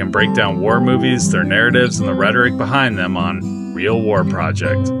Horgan break down war movies, their narratives, and the rhetoric behind them on Real War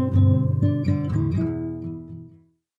Project.